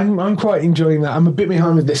yeah, I'm quite enjoying that. I'm a bit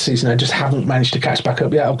behind with this season. I just haven't managed to catch back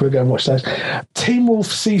up yet. I'll go and watch those. Teen Wolf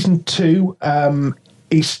season 2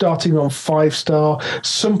 is starting on 5-star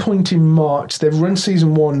some point in March. They've run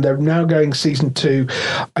season 1. They're now going season 2.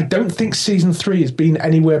 I don't think season 3 has been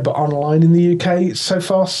anywhere but online in the UK so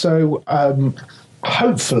far. So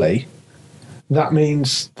hopefully that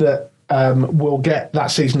means that we'll get that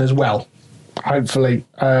season as well. Hopefully,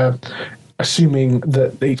 assuming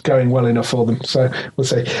that it's going well enough for them. So we'll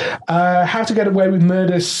see. How to Get Away with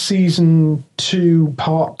Murder Season 2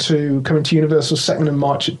 Part 2 coming to Universal 2nd of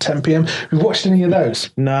March at 10 p.m. Have you watched any of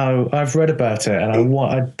those? No, I've read about it, and I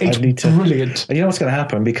need to. Brilliant. You know what's going to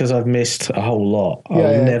happen? Because I've missed a whole lot.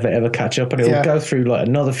 I'll never ever catch up, and it'll go through like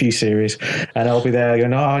another few series, and I'll be there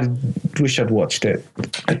going, "Oh, I wish I'd watched it."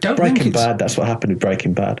 I don't Breaking Bad. That's what happened with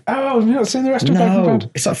Breaking Bad. Oh, you've not seen the rest of Breaking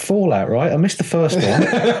Bad? It's like Fallout, right? I missed the first one.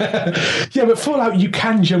 Yeah, but Fallout, you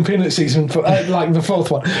can jump in at season like the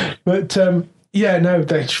 4th one, but.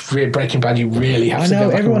 Breaking Bad, you really have to. I know,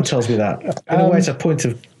 go back everyone tells me that. In a way, it's a point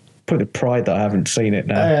of pride that I haven't seen it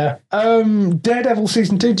now. Daredevil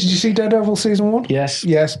season 2. Did you see Daredevil season 1?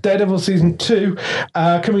 Yes. Daredevil season 2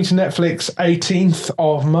 coming to Netflix 18th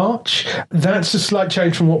of March. That's a slight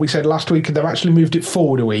change from what we said last week. They've actually moved it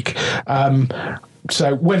forward a week.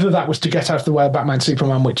 So whether that was to get out of the way of Batman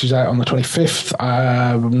Superman, which is out on the 25th,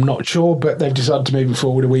 I'm not sure, but they've decided to move it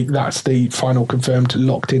forward a week. That's the final confirmed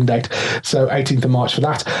locked-in date. So 18th of March for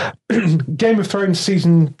that. Game of Thrones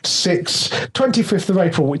Season 6, 25th of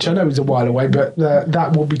April, which I know is a while away, but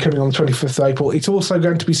that will be coming on the 25th of April. It's also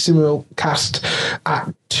going to be simulcast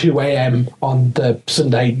at 2 a.m. on the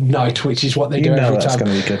Sunday night, which is what they do every time. That's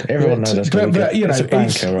going to be good. Everyone knows that's going to be good. You know, it's a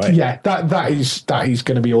banker, right? Yeah, that is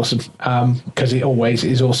going to be awesome, because it always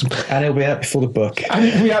is awesome. And it'll be out before the book.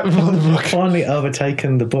 Finally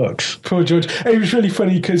overtaken the books. Poor George. It was really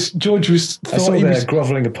funny because George was... I saw their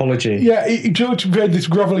grovelling apology. Yeah, George made this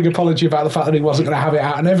grovelling apology about the fact that he wasn't going to have it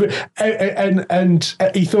out, and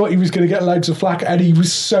he thought he was going to get loads of flack, and he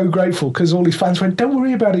was so grateful because all his fans went, "Don't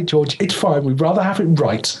worry about it, George. It's fine. We'd rather have it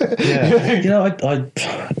right." Yeah. You know,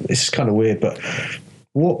 this is kind of weird, but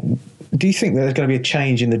what do you think there's going to be a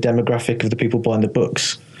change in the demographic of the people buying the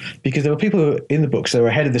books? Because there were people who were in the books that were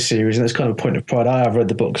ahead of the series, and it's kind of a point of pride. I've read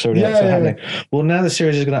the books already. Happening. Well, now the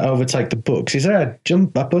series is going to overtake the books. Is there a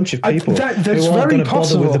bunch of people who aren't going to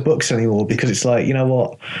bother with the books anymore? Because it's like, you know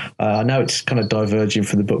what? I know it's kind of diverging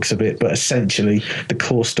from the books a bit, but essentially the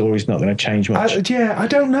core story is not going to change much. I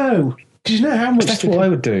don't know. Do you know how much? That's what I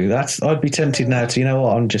would do. I'd be tempted now to, you know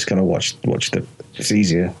what? I'm just going to watch it's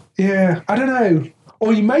easier. Yeah, I don't know.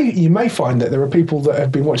 Or you may find that there are people that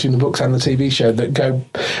have been watching the books and the TV show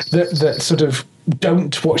that sort of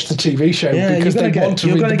don't watch the TV show because they want to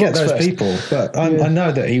read the books. You're going to get those people, but I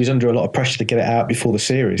know that he was under a lot of pressure to get it out before the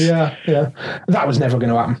series. Yeah. That was never going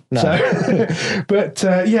to happen. No. But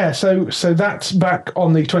so that's back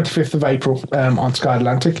on the 25th of April on Sky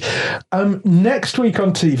Atlantic. Next week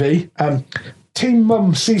on TV, Teen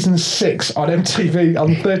Mum Season 6 on MTV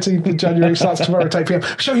on 13th of January, starts tomorrow at 8 p.m.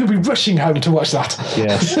 I'm sure you'll be rushing home to watch that.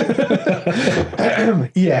 Yes.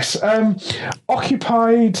 Yes.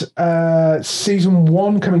 Occupied Season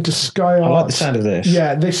 1 coming to Sky Arts. I like the sound of this.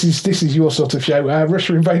 Yeah, this is your sort of show.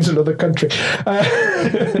 Russia invades another country.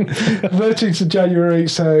 13th of January,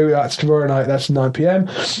 so that's tomorrow night, that's 9 p.m.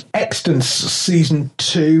 Extance Season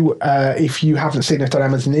 2, if you haven't seen it on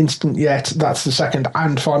Amazon Instant yet, that's the second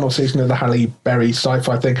and final season of the Halle Berry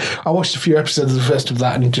sci-fi thing. I watched a few episodes of the first of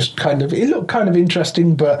that, and it looked kind of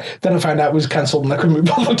interesting, but then I found out it was cancelled and I couldn't be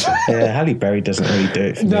bothered. Yeah, Halle Berry doesn't really do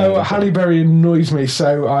it for me. No, Halle Berry annoys me,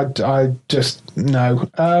 so I just no.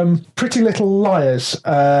 Pretty Little Liars,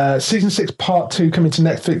 Season 6 Part 2 coming to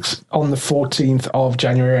Netflix on the 14th of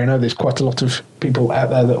January. I know there's quite a lot of people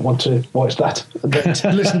out there that want to watch that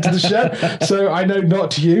listen to the show, so I know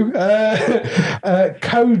not you.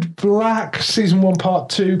 Code Black Season 1 Part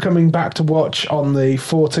 2 coming back to watch on the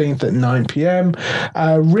 14th at 9 p.m.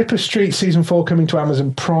 Ripper Street Season 4 coming to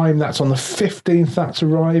Amazon Prime, that's on the 15th, that's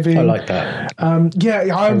arriving. I like that.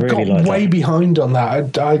 I've really got way behind on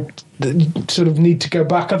that. I sort of need to go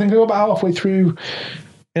back. I think I got about halfway through.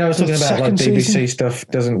 I was talking about like BBC stuff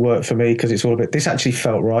doesn't work for me because it's all a bit. This actually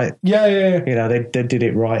felt right. Yeah. You know, they did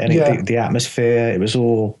it right, and the atmosphere. It was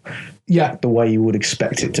all Yeah. the way you would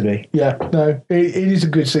expect it to be. Yeah, no, it is a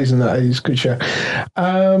good season. That is a good show.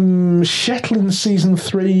 Shetland season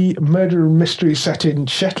 3, murder and mystery set in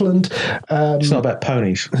Shetland. It's not about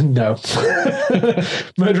ponies. No,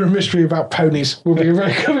 murder and mystery about ponies will be a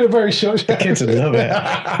very short show. The kids would love it.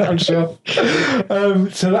 I'm sure.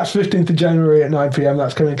 So that's 15th of January at 9 p.m.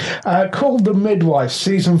 That's coming. Called The Midwife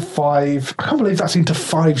season 5. I can't believe that's into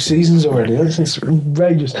 5 seasons already. It's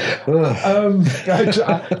outrageous.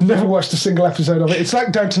 I never watched a single episode of it. It's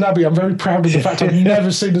like Downton Abbey. I'm very proud of the fact I've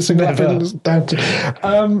never seen a single episode of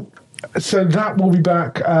Downton. So that will be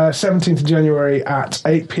back 17th of January at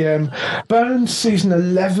 8 p.m. Bones season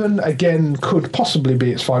 11 again could possibly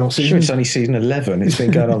be its final season. Sure, it's only season 11. It's been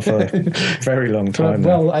going on for a very long time.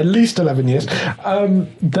 Well, at least 11 years.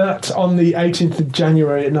 That's on the 18th of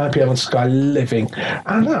January at 9 p.m. on Sky Living,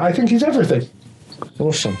 and that I think is everything.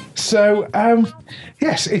 Awesome. So,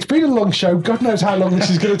 yes, it's been a long show. God knows how long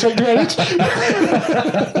this is going to take to edit.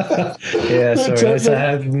 Yeah, sorry, I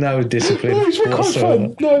have no discipline. No, it's been quite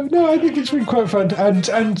whatsoever. fun. No, I think it's been quite fun. And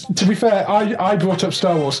to be fair, I brought up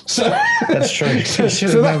Star Wars, so That's true. so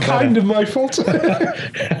that's kind of my fault.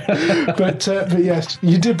 but yes,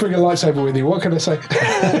 you did bring a lightsaber with you. What can I say?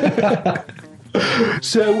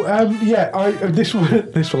 So this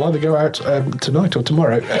will either go out tonight or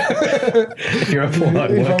tomorrow. If you're up all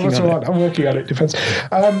night working on it. I'm working on it. Depends.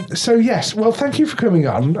 So yes, well, thank you for coming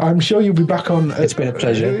on. I'm sure you'll be back on. It's been a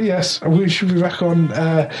pleasure. Yes, we should be back on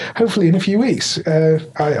hopefully in a few weeks.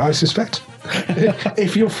 I suspect.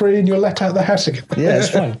 If you're free and you're let out the house again. Yeah, it's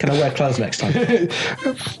fine. Can I wear clothes next time?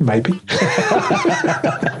 Maybe.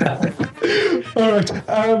 All right.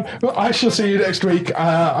 Well, I shall see you next week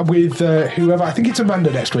with whoever. I think it's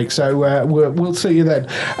Amanda next week, so we'll see you then.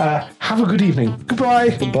 Have a good evening. Goodbye.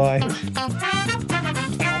 Goodbye.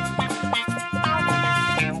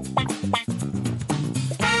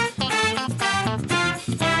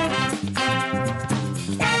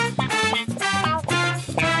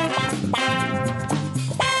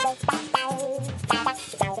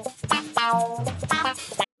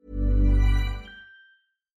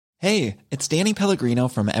 Hey, it's Danny Pellegrino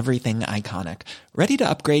from Everything Iconic. Ready to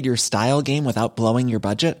upgrade your style game without blowing your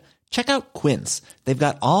budget? Check out Quince. They've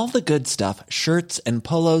got all the good stuff, shirts and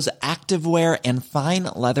polos, activewear, and fine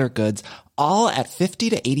leather goods, all at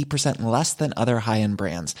 50 to 80% less than other high-end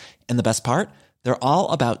brands. And the best part? They're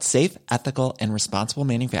all about safe, ethical, and responsible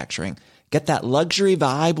manufacturing. Get that luxury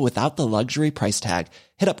vibe without the luxury price tag.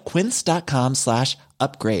 Hit up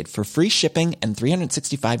quince.com/upgrade for free shipping and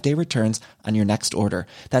 365-day returns on your next order.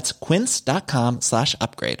 That's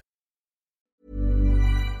quince.com/upgrade.